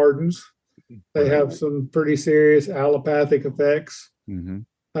good with gardens. They have some pretty serious allopathic effects. Mm-hmm.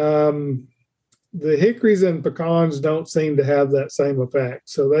 The hickories and pecans don't seem to have that same effect,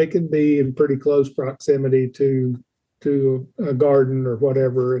 so they can be in pretty close proximity to a garden or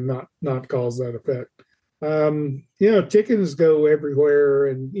whatever and not cause that effect. Chickens go everywhere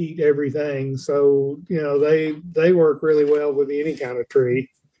and eat everything, so they work really well with any kind of tree.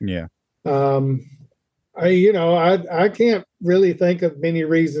 Yeah. I can't really think of many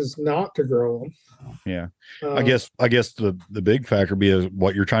reasons not to grow them. Yeah. I guess the big factor be is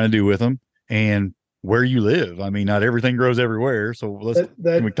what you're trying to do with them and where you live. I mean, not everything grows everywhere. So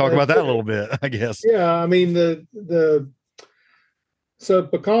can we talk about that a little bit, I guess? Yeah, I mean so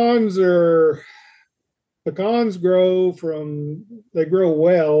pecans they grow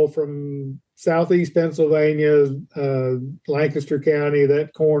well from southeast Pennsylvania, Lancaster County,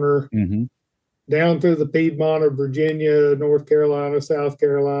 that corner, Mm-hmm. down through the Piedmont of Virginia, North Carolina, South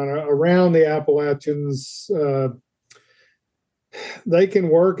Carolina, around the Appalachians. They can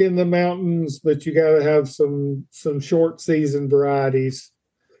work in the mountains, but you got to have some short season varieties.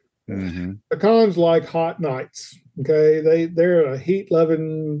 Mm-hmm. Pecans like hot nights. Okay, they're a heat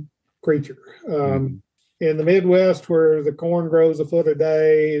loving creature. Mm-hmm. In the Midwest, where the corn grows a foot a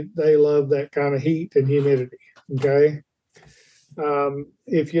day, they love that kind of heat and humidity. Okay.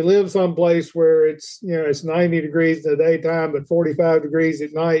 If you live someplace where it's 90 degrees in the daytime but 45 degrees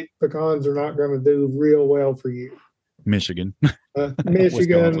at night, pecans are not going to do real well for you. Michigan,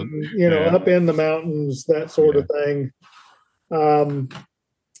 Michigan, up in the mountains, that sort of thing.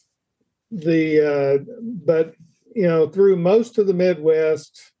 But through most of the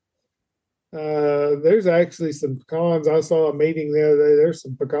Midwest, there's actually some pecans. I saw a meeting the other day. There's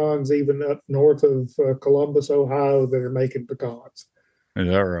some pecans even up north of Columbus, Ohio, that are making pecans. Is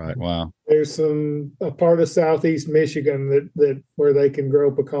that right? Wow. There's a part of southeast Michigan that where they can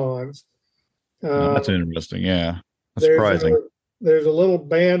grow pecans. That's interesting. Yeah, that's surprising. There's a little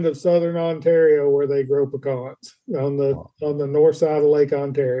band of southern Ontario where they grow pecans on the north side of Lake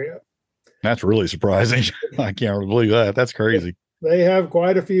Ontario. That's really surprising. I can't believe that. That's crazy. They have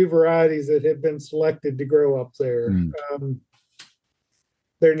quite a few varieties that have been selected to grow up there.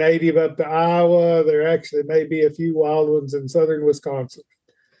 They're native up to Iowa. There actually may be a few wild ones in southern Wisconsin.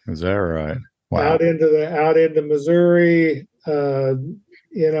 Is that right? Wow. Out into Missouri,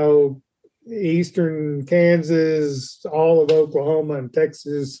 eastern Kansas, all of Oklahoma and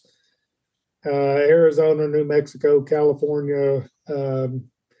Texas, Arizona, New Mexico, California.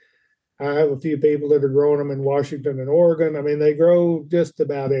 I have a few people that are growing them in Washington and Oregon. I mean, they grow just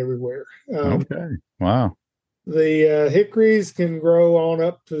about everywhere. Okay. Wow. The hickories can grow on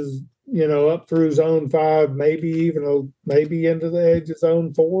up through zone 5, maybe into the edge of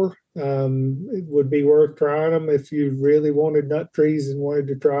zone 4. It would be worth trying them if you really wanted nut trees and wanted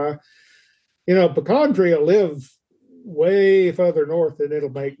to try. Pecan tree will live way further north than it'll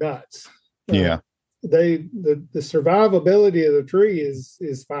make nuts. Yeah. The survivability of the tree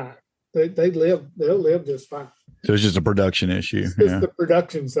is fine. They'll live just fine. So it's just a production issue. It's just the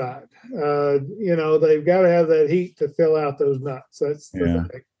production side. They've got to have that heat to fill out those nuts. That's the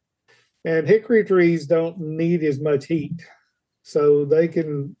thing. And hickory trees don't need as much heat, so they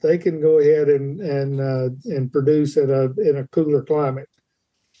can go ahead and produce in a cooler climate.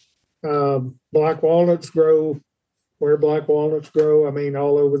 Black walnuts grow where black walnuts grow. I mean,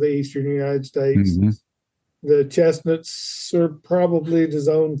 all over the eastern United States. Mm-hmm. The chestnuts are probably to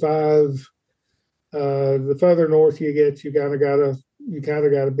zone 5. The further north you get, you kind of gotta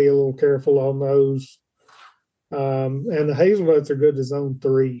be a little careful on those. And the hazelnuts are good to zone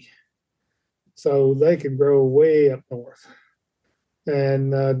 3, so they can grow way up north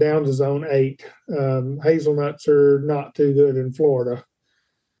and down to zone 8. Hazelnuts are not too good in Florida,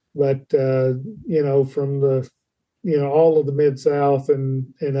 but from the all of the Mid-South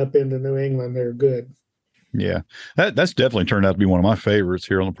and up into New England, they're good. Yeah, that's definitely turned out to be one of my favorites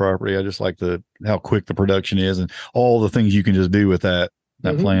here on the property. I just like how quick the production is and all the things you can just do with that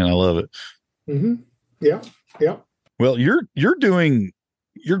mm-hmm. plant. I love it. Mm-hmm. Yeah. Well, you're growing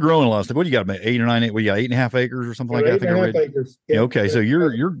a lot of stuff. What do you got? About 8 or 9? We got 8.5 acres or something like that. 8.5 acres. Yeah. Okay, so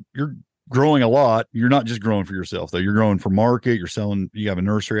you're growing a lot. You're not just growing for yourself though. You're growing for market. You're selling. You have a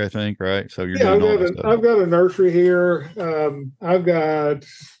nursery, I think, right? So you're doing all that stuff. I've got a nursery here. I've got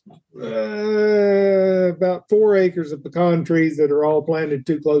about 4 acres of pecan trees that are all planted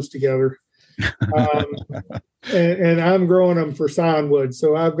too close together, and I'm growing them for signwood.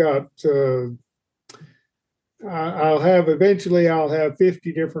 So I've got. I'll have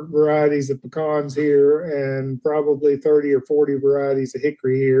 50 different varieties of pecans here, and probably 30 or 40 varieties of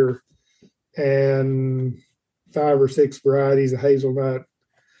hickory here, and 5 or 6 varieties of hazelnut.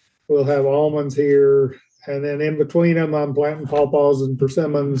 We'll have almonds here, and then in between them, I'm planting pawpaws and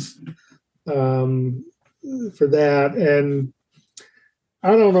persimmons for that. And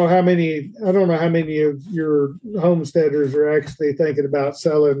I don't know how many of your homesteaders are actually thinking about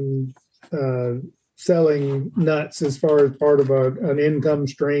selling nuts as far as part of an income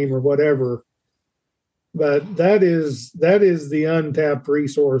stream or whatever. But that is the untapped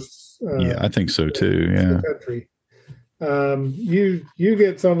resource. I think so too. Yeah. The country. You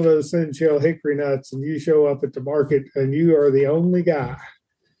get some of those thin shell hickory nuts and you show up at the market and you are the only guy.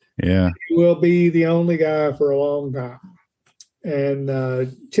 Yeah. You will be the only guy for a long time. And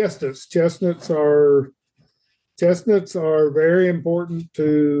chestnuts are very important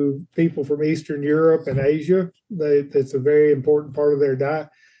to people from Eastern Europe and Asia. It's a very important part of their diet.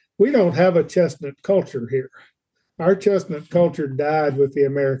 We don't have a chestnut culture here. Our chestnut culture died with the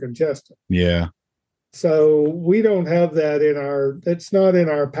American chestnut. Yeah. So we don't have that it's not in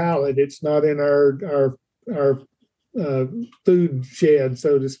our palate. It's not in our food shed,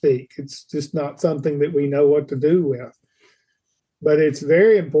 so to speak. It's just not something that we know what to do with. But it's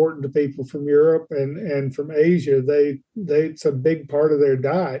very important to people from Europe and from Asia. It's a big part of their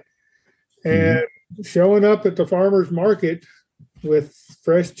diet. And showing up at the farmer's market with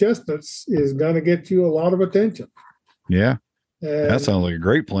fresh chestnuts is going to get you a lot of attention. Yeah. And that sounds like a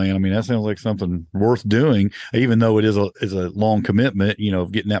great plan. I mean, that sounds like something worth doing, even though it is a long commitment,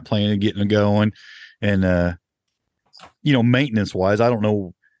 of getting that plan and getting it going. And, maintenance wise, I don't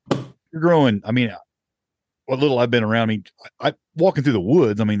know. You're growing. I mean, what little I've been around, I walking through the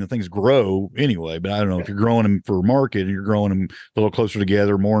woods, the things grow anyway, but I don't know if you're growing them for market and you're growing them a little closer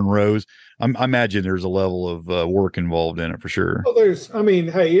together, more in rows. I imagine there's a level of work involved in it for sure. Well,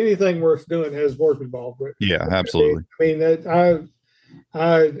 hey, anything worth doing has work involved with it. Yeah, absolutely. I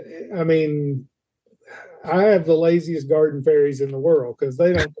have the laziest garden fairies in the world because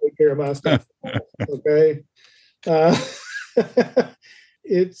they don't take care of my stuff. Okay.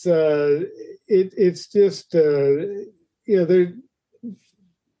 It's just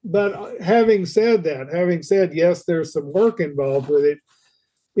but having said yes, there's some work involved with it.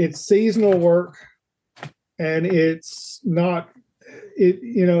 It's seasonal work, and it's not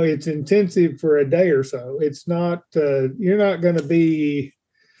it's intensive for a day or so. It's not you're not going to be.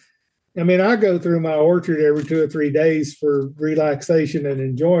 I go through my orchard every 2 or 3 days for relaxation and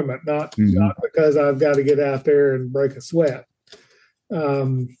enjoyment, not because I've got to get out there and break a sweat.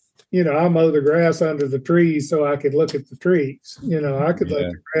 I mow the grass under the trees so I could look at the trees. I could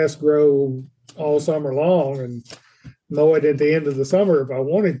let the grass grow all summer long and mow it at the end of the summer if I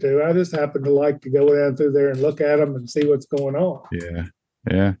wanted to. I just happen to like to go down through there and look at them and see what's going on. Yeah.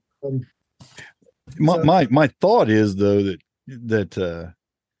 Yeah. My thought is though that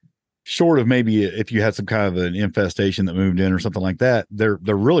short of maybe if you had some kind of an infestation that moved in or something like that, they're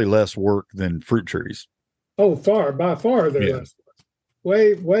really less work than fruit trees. Oh, by far they're less.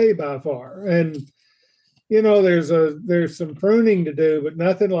 Way by far. And there's some pruning to do, but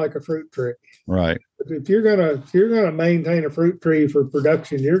nothing like a fruit tree. Right. If you're gonna maintain a fruit tree for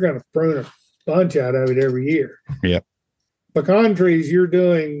production, you're gonna prune a bunch out of it every year. Yep. Pecan trees, you're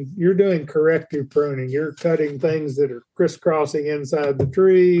doing corrective pruning. You're cutting things that are crisscrossing inside the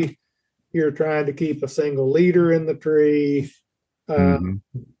tree. You're trying to keep a single leader in the tree. You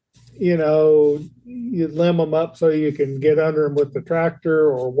limb them up so you can get under them with the tractor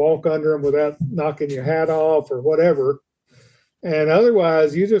or walk under them without knocking your hat off or whatever. And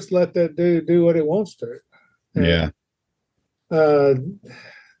otherwise, you just let that dude do what it wants to. And,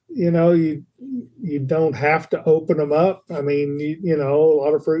 you don't have to open them up. A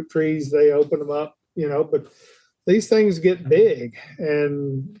lot of fruit trees, they open them up, but these things get big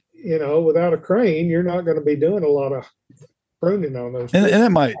and, without a crane, you're not going to be doing a lot of pruning on those. And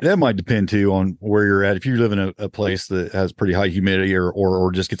that might depend too on where you're at. If you live in a place that has pretty high humidity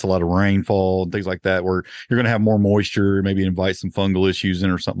or just gets a lot of rainfall and things like that, where you're going to have more moisture, maybe invite some fungal issues in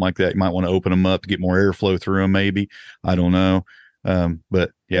or something like that, you might want to open them up to get more airflow through them. Maybe, I don't know.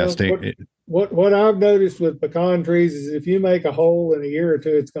 But yeah, what I've noticed with pecan trees is if you make a hole in a year or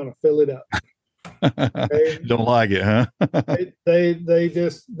two, it's going to fill it up. Okay? Don't like it, huh? they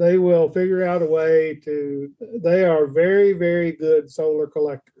will figure out a way they are very, very good solar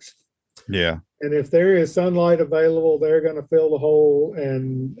collectors. Yeah. And if there is sunlight available, they're going to fill the hole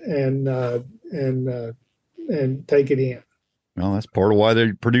and take it in. Well, that's part of why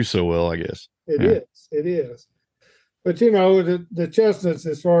they produce so well, I guess. It is. But the chestnuts,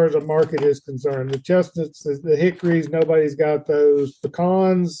 as far as the market is concerned, the chestnuts, the hickories, nobody's got those.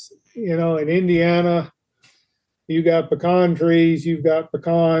 Pecans, in Indiana, you got pecan trees, you've got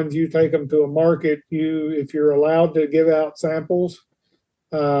pecans, you take them to a market, if you're allowed to give out samples,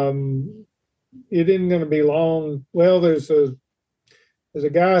 it isn't going to be long. Well, there's a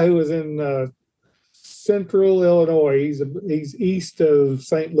guy who is in central Illinois. He's east of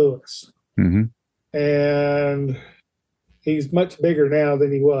St. Louis. And he's much bigger now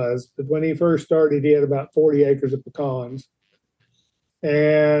than he was, but when he first started, he had about 40 acres of pecans.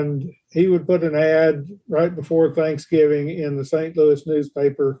 And he would put an ad right before Thanksgiving in the St. Louis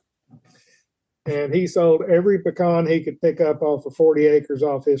newspaper. And he sold every pecan he could pick up off of 40 acres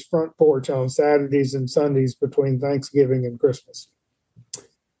off his front porch on Saturdays and Sundays between Thanksgiving and Christmas.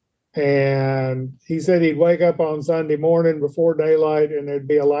 And he said he'd wake up on Sunday morning before daylight and there'd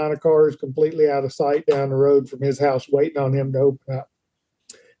be a line of cars completely out of sight down the road from his house waiting on him to open up.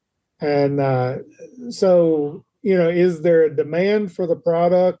 And so, is there a demand for the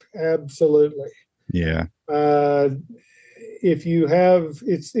product? Absolutely. Yeah. If you have,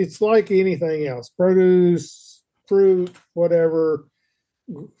 it's like anything else, produce, fruit, whatever,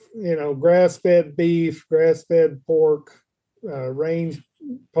 grass-fed beef, grass-fed pork, range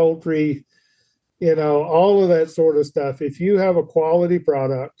poultry, all of that sort of stuff. If you have a quality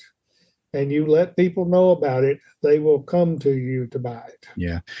product and you let people know about it, they will come to you to buy it.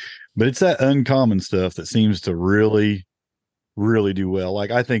 Yeah. But it's that uncommon stuff that seems to really, really do well.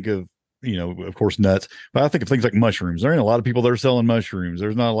 Like I think of, of course, nuts, but I think of things like mushrooms. There ain't a lot of people that are selling mushrooms.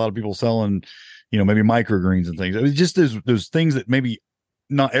 There's not a lot of people selling, maybe microgreens and things. It's just those things that maybe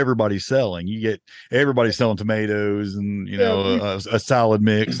not everybody's selling. You get everybody selling tomatoes and a salad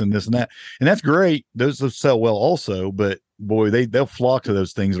mix and this and that, and that's great. Those sell well also, but boy, they'll flock to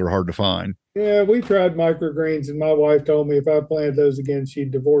those things that are hard to find. Yeah, we tried microgreens, and my wife told me if I planted those again,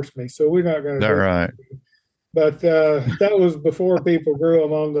 she'd divorce me. So we're not going to. All right. But that was before people grew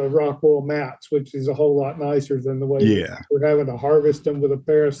them on the rock wool mats, which is a whole lot nicer than the way we're having to harvest them with a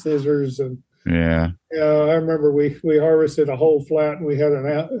pair of scissors. And yeah, I remember we harvested a whole flat, and we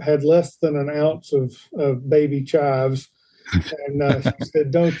had less than an ounce of baby chives. And she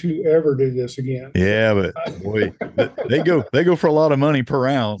said, "Don't you ever do this again." Yeah, but boy, they go for a lot of money per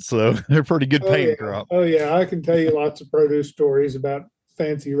ounce, so they're pretty good paying crop. Oh yeah, I can tell you lots of produce stories about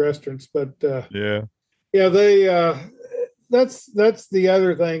fancy restaurants, but yeah, they that's the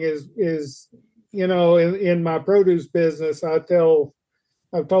other thing is in my produce business, I've told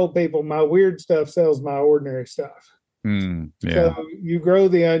people my weird stuff sells my ordinary stuff. Yeah. So you grow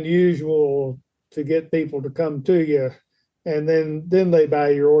the unusual to get people to come to you, and then they buy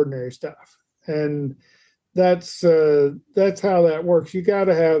your ordinary stuff. And that's how that works. You got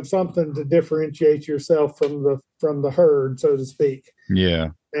to have something to differentiate yourself from the herd, so to speak. Yeah.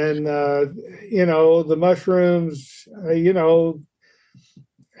 And the mushrooms,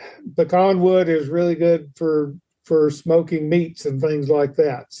 pecan wood is really good for smoking meats and things like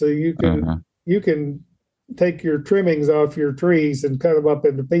that. So you can take your trimmings off your trees and cut them up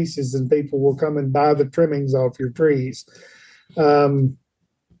into pieces, and people will come and buy the trimmings off your trees.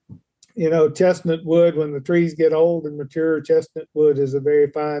 Chestnut wood, when the trees get old and mature, chestnut wood is a very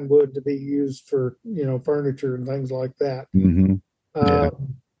fine wood to be used for, furniture and things like that. Mm-hmm. Yeah.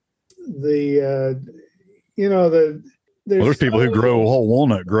 There's people who grow whole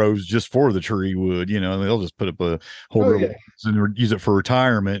walnut groves just for the tree wood, and they'll just put up a whole and use it for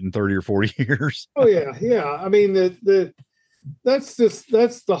retirement in 30 or 40 years. Oh yeah. Yeah. I mean, that's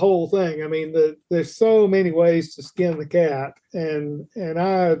the whole thing. I mean, there's so many ways to skin the cat, and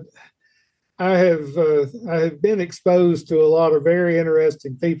I have been exposed to a lot of very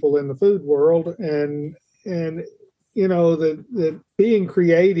interesting people in the food world, and that being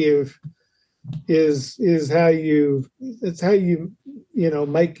creative is how you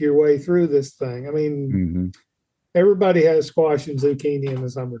make your way through this thing. I mean, everybody has squash and zucchini in the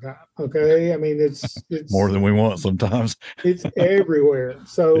summertime. Okay, I mean it's more than we want sometimes. It's everywhere.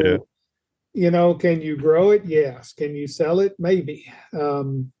 So can you grow it? Yes. Can you sell it? Maybe.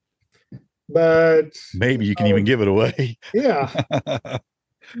 But maybe you can even give it away. Yeah.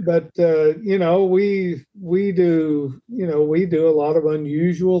 But we do a lot of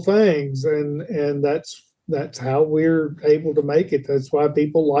unusual things, and that's how we're able to make it. That's why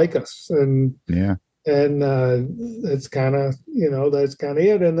people like us, and that's kind of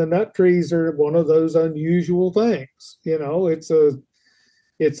it. And the nut trees are one of those unusual things. It's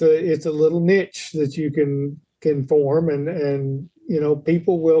a little niche that you can form, and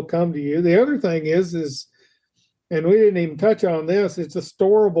people will come to you. The other thing is, and we didn't even touch on this, it's a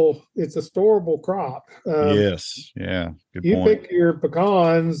storable crop. Yes. Yeah. Good point. Pick your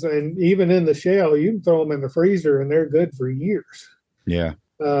pecans, and even in the shell, you can throw them in the freezer and they're good for years. Yeah.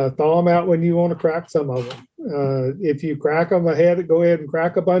 Thaw them out when you want to crack some of them. If you crack them go ahead and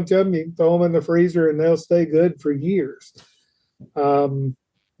crack a bunch of them, you can throw them in the freezer and they'll stay good for years.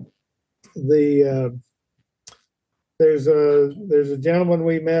 There's a gentleman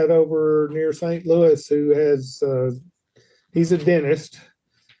we met over near St. Louis who he's a dentist,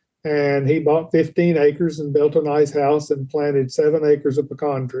 and he bought 15 acres and built a nice house and planted 7 acres of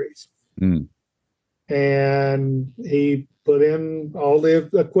pecan trees. And he put in all the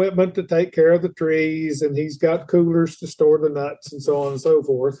equipment to take care of the trees, and he's got coolers to store the nuts and so on and so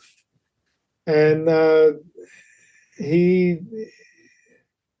forth. And he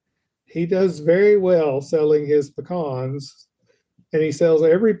does very well selling his pecans, and he sells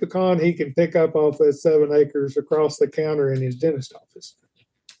every pecan he can pick up off that 7 acres across the counter in his dentist office.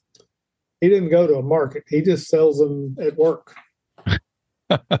 He didn't go to a market. He just sells them at work.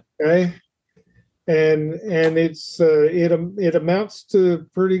 Okay. And it amounts to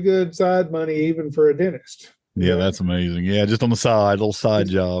pretty good side money even for a dentist. Yeah, that's amazing. Yeah, just on the side, little side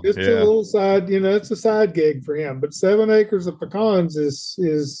job. Just a little side, it's a side gig for him. But 7 acres of pecans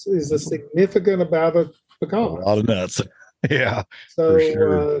is a significant amount of pecans. A lot of nuts. Yeah. So, for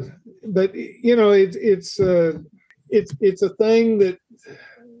sure. But it's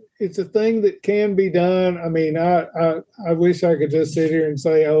a thing that can be done. I mean, I wish I could just sit here and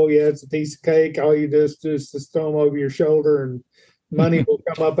say, oh yeah, it's a piece of cake. All you do is just throw them over your shoulder and money will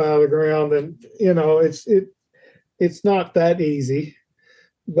come up out of the ground. And it's not that easy,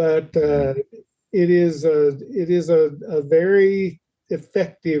 but it is a very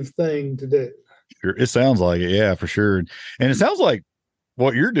effective thing to do. Sure. It sounds like it. Yeah, for sure. And it sounds like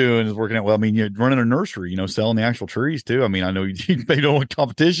what you're doing is working out well. I mean, you're running a nursery, selling the actual trees too. I mean, I know you don't want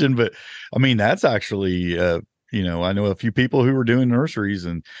competition, but I mean, that's actually, I know a few people who are doing nurseries,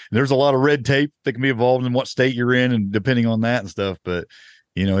 and there's a lot of red tape that can be involved in what state you're in and depending on that and stuff. But,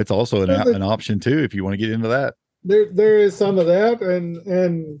 it's also an option too, if you want to get into that. There is some of that. And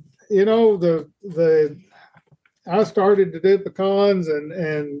I started to do pecans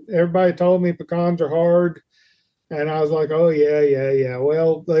and everybody told me pecans are hard. And I was like, oh, yeah.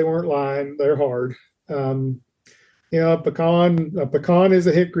 Well, they weren't lying. They're hard. A pecan is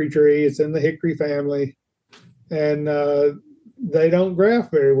a hickory tree. It's in the hickory family. And they don't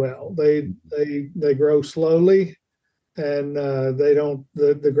graft very well. They grow slowly, and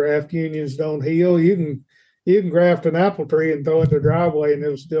the graft unions don't heal. You can graft an apple tree and throw it in the driveway and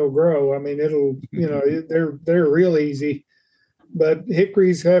it'll still grow. I mean, they're real easy. But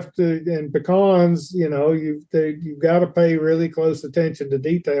hickories and pecans, you've got to pay really close attention to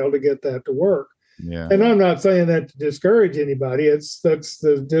detail to get that to work. Yeah. And I'm not saying that to discourage anybody. That's just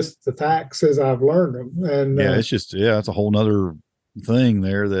the facts as I've learned them. And it's a whole nother thing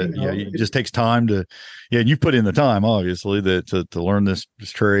there that it just takes time to, and you put in the time, obviously, to learn this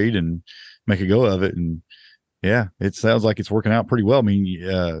trade and make a go of it. And yeah, it sounds like it's working out pretty well. I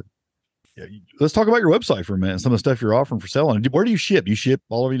mean, let's talk about your website for a minute and some of the stuff you're offering for selling. Where do you ship? You ship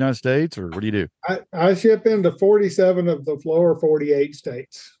all over the United States, or what do you do? I ship into 47 of the lower 48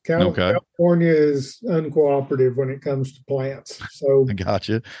 states. California is uncooperative when it comes to plants. So I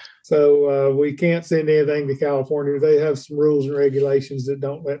gotcha. So we can't send anything to California. They have some rules and regulations that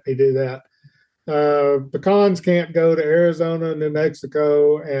don't let me do that. Pecans can't go to Arizona, New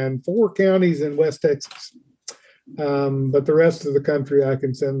Mexico, and 4 counties in West Texas. But the rest of the country, I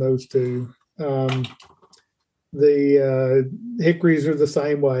can send those to. The hickories are the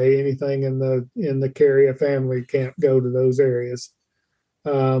same way. Anything in the Carria family can't go to those areas.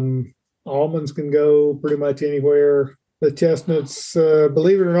 Almonds can go pretty much anywhere. The chestnuts,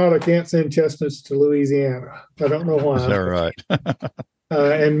 believe it or not, I can't send chestnuts to Louisiana. I don't know why. Is that right?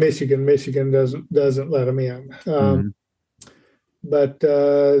 And Michigan doesn't let them in. But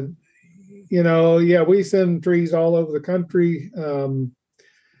we send trees all over the country. The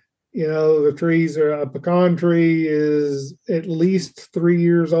trees a pecan tree is at least 3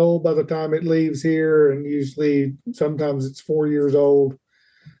 years old by the time it leaves here. And usually sometimes it's 4 years old.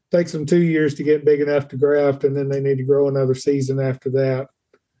 Takes them 2 years to get big enough to graft, and then they need to grow another season after that.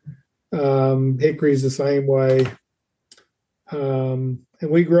 Hickory's the same way. And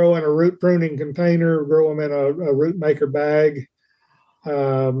we grow in a root pruning container, grow them in a root maker bag.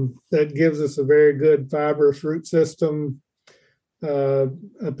 That gives us a very good fibrous root system. A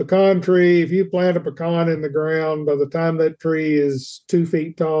pecan tree, if you plant a pecan in the ground, by the time that tree is 2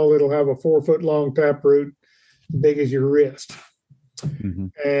 feet tall, it'll have a 4 foot long taproot, big as your wrist. Mm-hmm.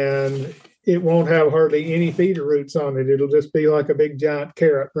 And it won't have hardly any feeder roots on it. It'll just be like a big giant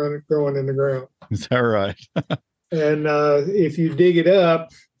carrot growing in the ground. Is that right? And if you dig it up,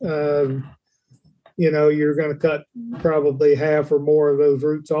 you're going to cut probably half or more of those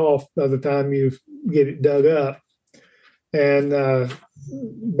roots off by the time you get it dug up. And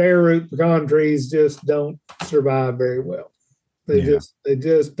bare root pecan trees just don't survive very well. They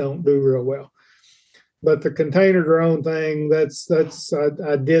just don't do real well. But the container grown thing, I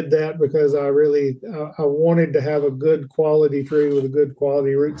did that because I wanted to have a good quality tree with a good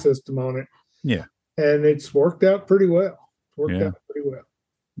quality root system on it. Yeah. And it's worked out pretty well. Is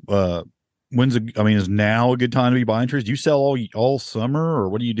now a good time to be buying trees? Do you sell all summer, or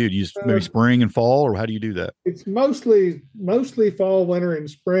what do you do? Do you just maybe spring and fall, or how do you do that? It's mostly fall, winter, and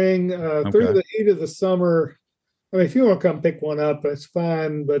spring. Through the heat of the summer, I mean, if you want to come pick one up, that's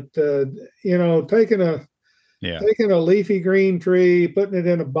fine. But taking Yeah. Taking a leafy green tree, putting it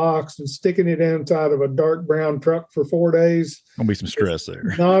in a box, and sticking it inside of a dark brown truck for 4 days. Gonna be some stress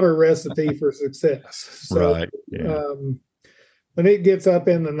there. Not a recipe for success. So, Right. Yeah. when it gets up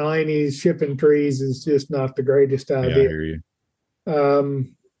in the 90s, shipping trees is just not the greatest Yeah, I idea. hear you.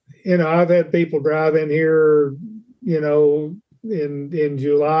 I've had people drive in here, in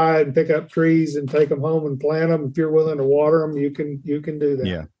July and pick up trees and take them home and plant them. If you're willing to water them, you can do that.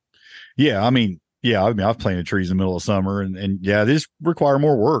 Yeah. Yeah. I've planted trees in the middle of summer and yeah, these require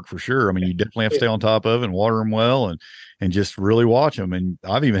more work for sure. I mean, you definitely have to stay on top of it and water them well and just really watch them. And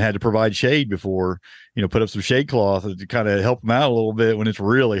I've even had to provide shade before, put up some shade cloth to kind of help them out a little bit when it's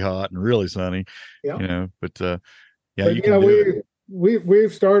really hot and really sunny, but you can do it.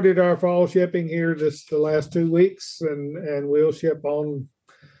 We've started our fall shipping here just the last 2 weeks, and we'll ship on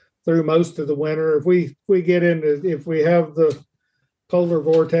through most of the winter. If we have the polar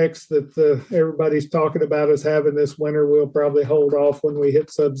vortex that everybody's talking about us having this winter, we'll probably hold off when we hit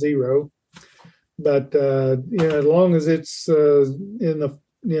sub-zero. But as long as it's in the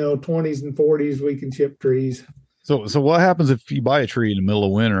 20s and 40s, we can ship trees. So what happens if you buy a tree in the middle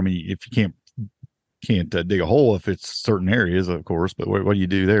of winter? I mean, if you can't dig a hole if it's certain areas, of course, but what do you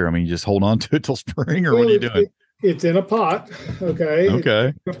do there? I mean, you just hold on to it till spring, or what are you doing? It's in a pot. Okay. Okay.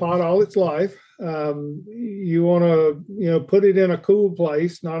 It's in a pot all its life. You want to, put it in a cool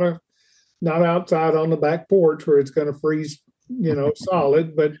place, not outside on the back porch where it's going to freeze,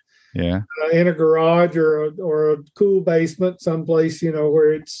 solid, but yeah, in a garage or a cool basement, someplace,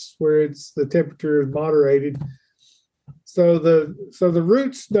 where it's the temperature is moderated. So the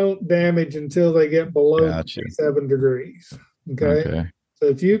roots don't damage until they get below 7 degrees. Okay. So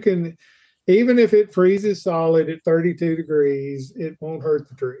if you can, even if it freezes solid at 32 degrees, it won't hurt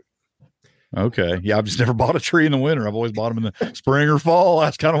the tree. Okay. Yeah, I've just never bought a tree in the winter. I've always bought them in the spring or fall. I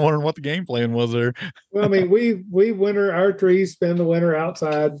was kind of wondering what the game plan was there. Well, I mean, we winter, our trees spend the winter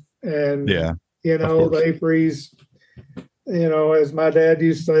outside, and they freeze. As my dad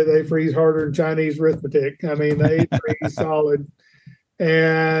used to say, they freeze harder than Chinese arithmetic. I mean, they freeze solid.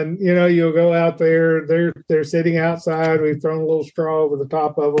 And you'll go out there. They're sitting outside. We've thrown a little straw over the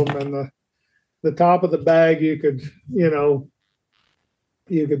top of them, and the top of the bag you could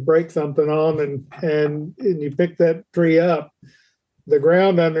break something on, and you pick that tree up. The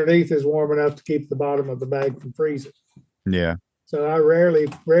ground underneath is warm enough to keep the bottom of the bag from freezing. Yeah. So I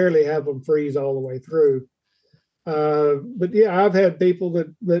rarely have them freeze all the way through. But yeah, I've had people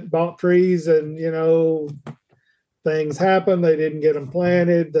that bought trees and, things happen. They didn't get them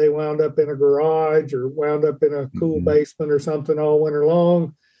planted. They wound up in a garage or wound up in a cool basement or something all winter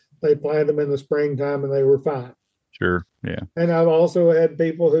long. They planted them in the springtime and they were fine. Sure. Yeah. And I've also had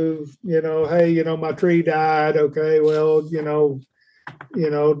people who, hey, my tree died. Okay, well,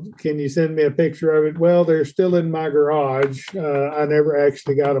 can you send me a picture of it? Well, they're still in my garage. I never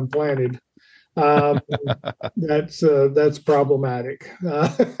actually got them planted. That's problematic.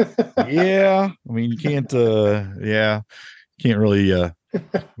 Yeah. I mean, you can't really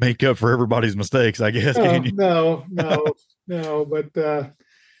make up for everybody's mistakes, I guess. Can you? No. But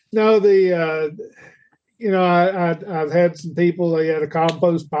I've had some people, they had a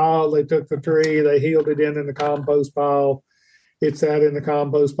compost pile. They took the tree, they healed it in the compost pile. It sat in the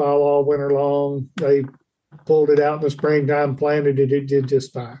compost pile all winter long. They pulled it out in the springtime, planted it. It did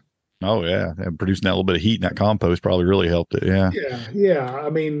just fine. Oh yeah, and producing that little bit of heat in that compost probably really helped it. Yeah. Yeah. I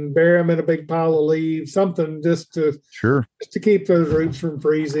mean, bury them in a big pile of leaves, something just to keep those roots from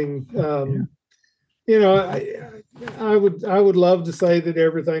freezing. I would love to say that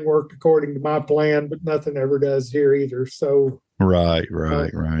everything worked according to my plan, but nothing ever does here either. So right.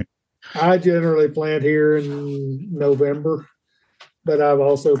 I generally plant here in November, but I've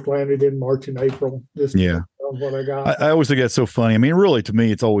also planted in March and April. Just what I got. I always think that's so funny. I mean, really, to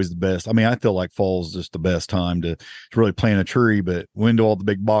me, it's always the best. I mean, I feel like fall is just the best time to really plant a tree. But when do all the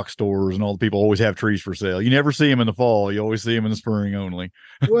big box stores and all the people always have trees for sale? You never see them in the fall. You always see them in the spring only.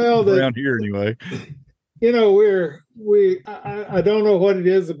 Well, around here anyway. I don't know what it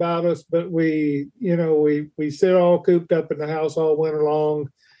is about us, but we sit all cooped up in the house all winter long.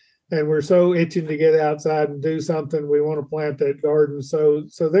 And we're so itching to get outside and do something. We want to plant that garden. So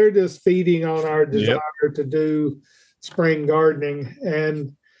they're just feeding on our desire to do spring gardening.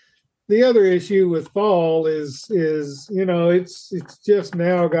 And the other issue with fall is it's just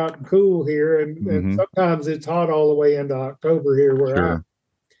now gotten cool here, and sometimes it's hot all the way into October here where I'm.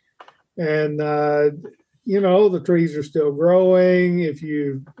 And the trees are still growing. If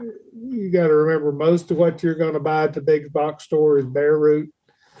you got to remember, most of what you're going to buy at the big box store is bare root.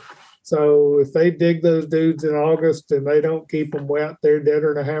 So if they dig those dudes in August and they don't keep them wet, they're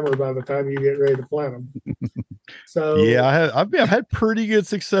deader than a hammer by the time you get ready to plant them. So I've had pretty good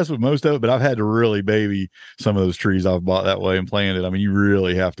success with most of it, but I've had to really baby some of those trees I've bought that way and planted. I mean, you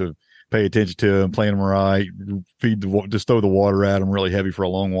really have to pay attention to them, plant them right, just throw the water at them really heavy for a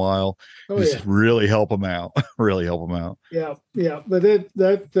long while. oh Just yeah. really help them out. Really help them out. Yeah, yeah, but the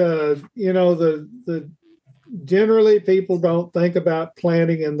generally people don't think about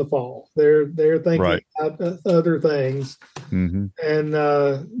planting in the fall. They're thinking Right. about other things, Mm-hmm. and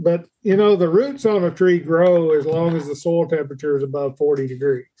but the roots on a tree grow as long as the soil temperature is above 40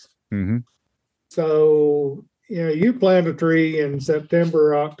 degrees. Mm-hmm. So you plant a tree in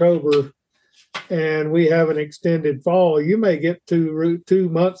September or October, and we have an extended fall. You may get 2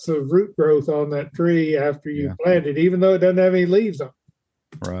 months of root growth on that tree after you plant it, even though it doesn't have any leaves on it.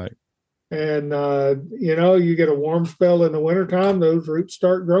 Right. And you get a warm spell in the wintertime, those roots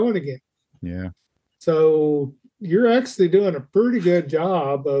start growing again. Yeah. So you're actually doing a pretty good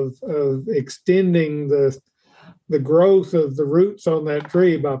job of extending the growth of the roots on that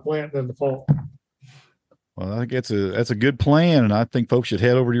tree by planting in the fall. Well, I think that's a good plan, and I think folks should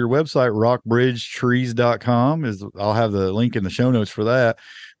head over to your website, rockbridgetrees.com. I'll have the link in the show notes for that.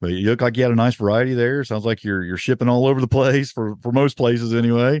 But you look like you had a nice variety there. Sounds like you're shipping all over the place for most places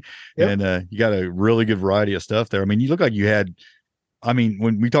anyway. Yep. And you got a really good variety of stuff there. I mean, you look like you had. I mean,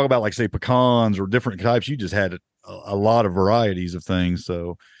 when we talk about like say pecans or different types, you just had a lot of varieties of things.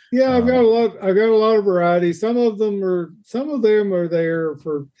 So yeah, I've got a lot. I've got a lot of varieties. Some of them are there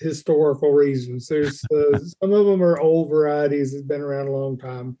for historical reasons. There's some of them are old varieties that's been around a long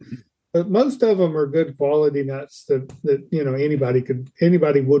time, but most of them are good quality nuts that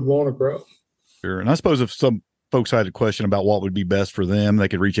anybody would want to grow. Sure. And I suppose if some folks had a question about what would be best for them, they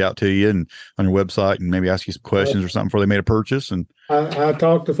could reach out to you and on your website and maybe ask you some questions or something before they made a purchase. And I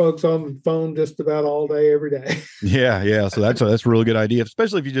talk to folks on the phone just about all day, every day. Yeah. So that's a really good idea,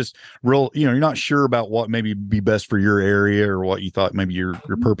 especially if you just you're not sure about what maybe be best for your area or what you thought maybe your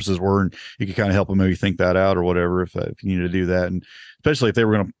purposes were, and you could kind of help them maybe think that out or whatever if you need to do that. And especially if they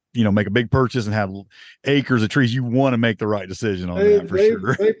were going to make a big purchase and have acres of trees, you want to make the right decision on that for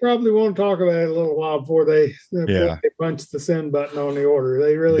sure. They probably want to talk about it a little while before they punch the send button on the order.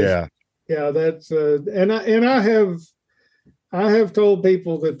 They really, that's and I have told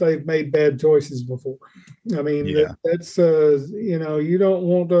people that they've made bad choices before. I mean, that's you don't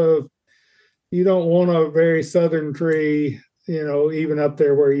want a very southern tree, even up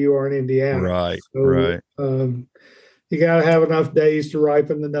there where you are in Indiana. Right. So, right. You got to have enough days to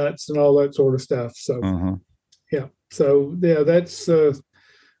ripen the nuts and all that sort of stuff. So, that's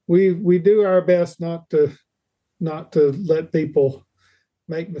we do our best not to let people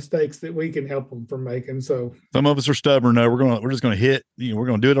make mistakes that we can help them from making. So some of us are stubborn. No, we're just going to hit, we're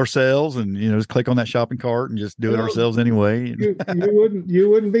going to do it ourselves and, just click on that shopping cart and just do it ourselves anyway. You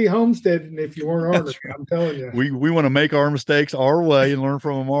wouldn't be homesteading if you weren't on it. Right. I'm telling you, we want to make our mistakes our way and learn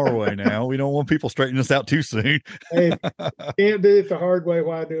from them our way. Now we don't want people straightening us out too soon. Hey, can't do it the hard way.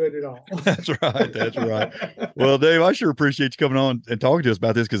 Why do it at all? That's right. Well, Dave, I sure appreciate you coming on and talking to us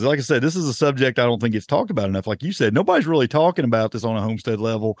about this. Cause like I said, this is a subject I don't think it's talked about enough. Like you said, nobody's really talking about this on a homestead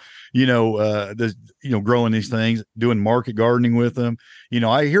level, growing these things, doing market gardening with them.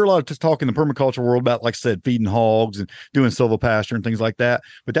 I hear a lot of talk in the permaculture world about, like I said, feeding hogs and doing silvopasture and things like that.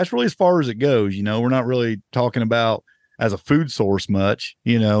 But that's really as far as it goes. We're not really talking about as a food source much,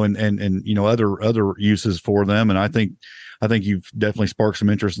 and other uses for them. And I think you've definitely sparked some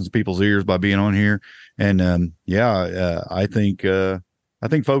interest in people's ears by being on here. And I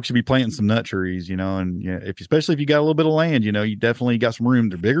think folks should be planting some nut trees, and especially if you got a little bit of land, you definitely got some room.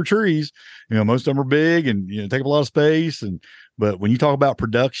 They're bigger trees, most of them are big and take up a lot of space. But when you talk about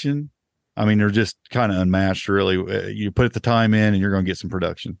production, I mean, they're just kind of unmatched, really. You put the time in, and you're going to get some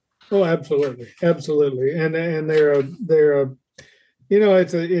production. Oh, absolutely, and they're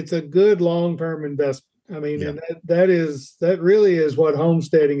it's a good long-term investment. I mean, and that really is what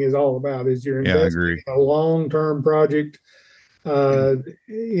homesteading is all about. Is you're investing in a long-term project. We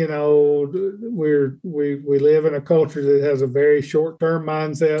live in a culture that has a very short-term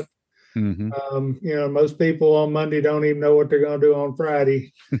mindset. Mm-hmm. Most people on Monday don't even know what they're going to do on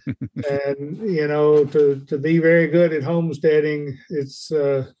Friday. And, to be very good at homesteading, it's,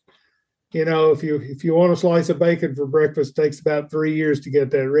 if you want a slice of bacon for breakfast, it takes about 3 years to get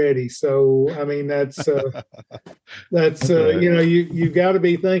that ready. So, I mean, that's you've got to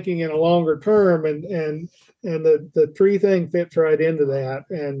be thinking in a longer term, and the tree thing fits right into that.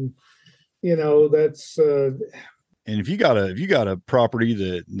 And, that's, and if you got a property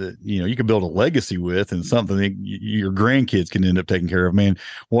that you can build a legacy with, and something that your grandkids can end up taking care of, man,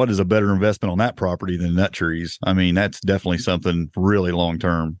 what is a better investment on that property than nut trees? I mean, that's definitely something really long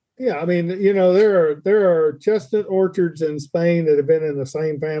term. Yeah, I mean, there are chestnut orchards in Spain that have been in the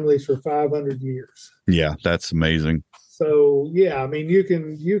same families for 500 years. Yeah, that's amazing. So yeah, I mean, you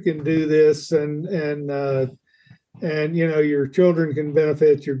can do this, and your children can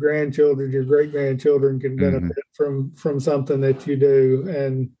benefit, your grandchildren, your great grandchildren can Hmm. benefit from something that you do,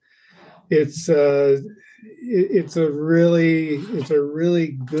 and it's it's a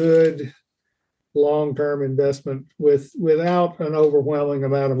really good long-term investment without an overwhelming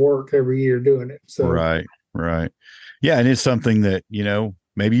amount of work every year doing it. So Right, right. Yeah, and it's something that,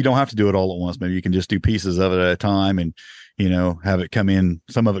 maybe you don't have to do it all at once. Maybe you can just do pieces of it at a time and, have it come in,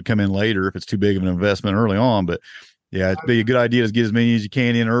 some of it come in later if it's too big of an investment early on. But yeah, it'd be a good idea to get as many as you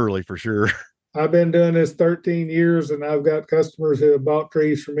can in early for sure. I've been doing this 13 years, and I've got customers who have bought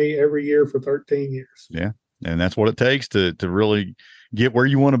trees from me every year for 13 years. Yeah. And that's what it takes to really get where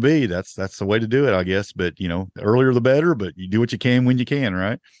you want to be. That's the way to do it, I guess. But, earlier the better, but you do what you can when you can,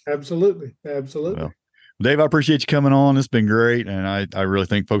 right? Absolutely. Absolutely. Well, Dave, I appreciate you coming on. It's been great. And I really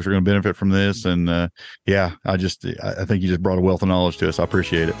think folks are going to benefit from this. And yeah, I think you just brought a wealth of knowledge to us. I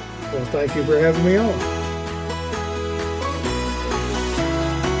appreciate it. Well, thank you for having me on.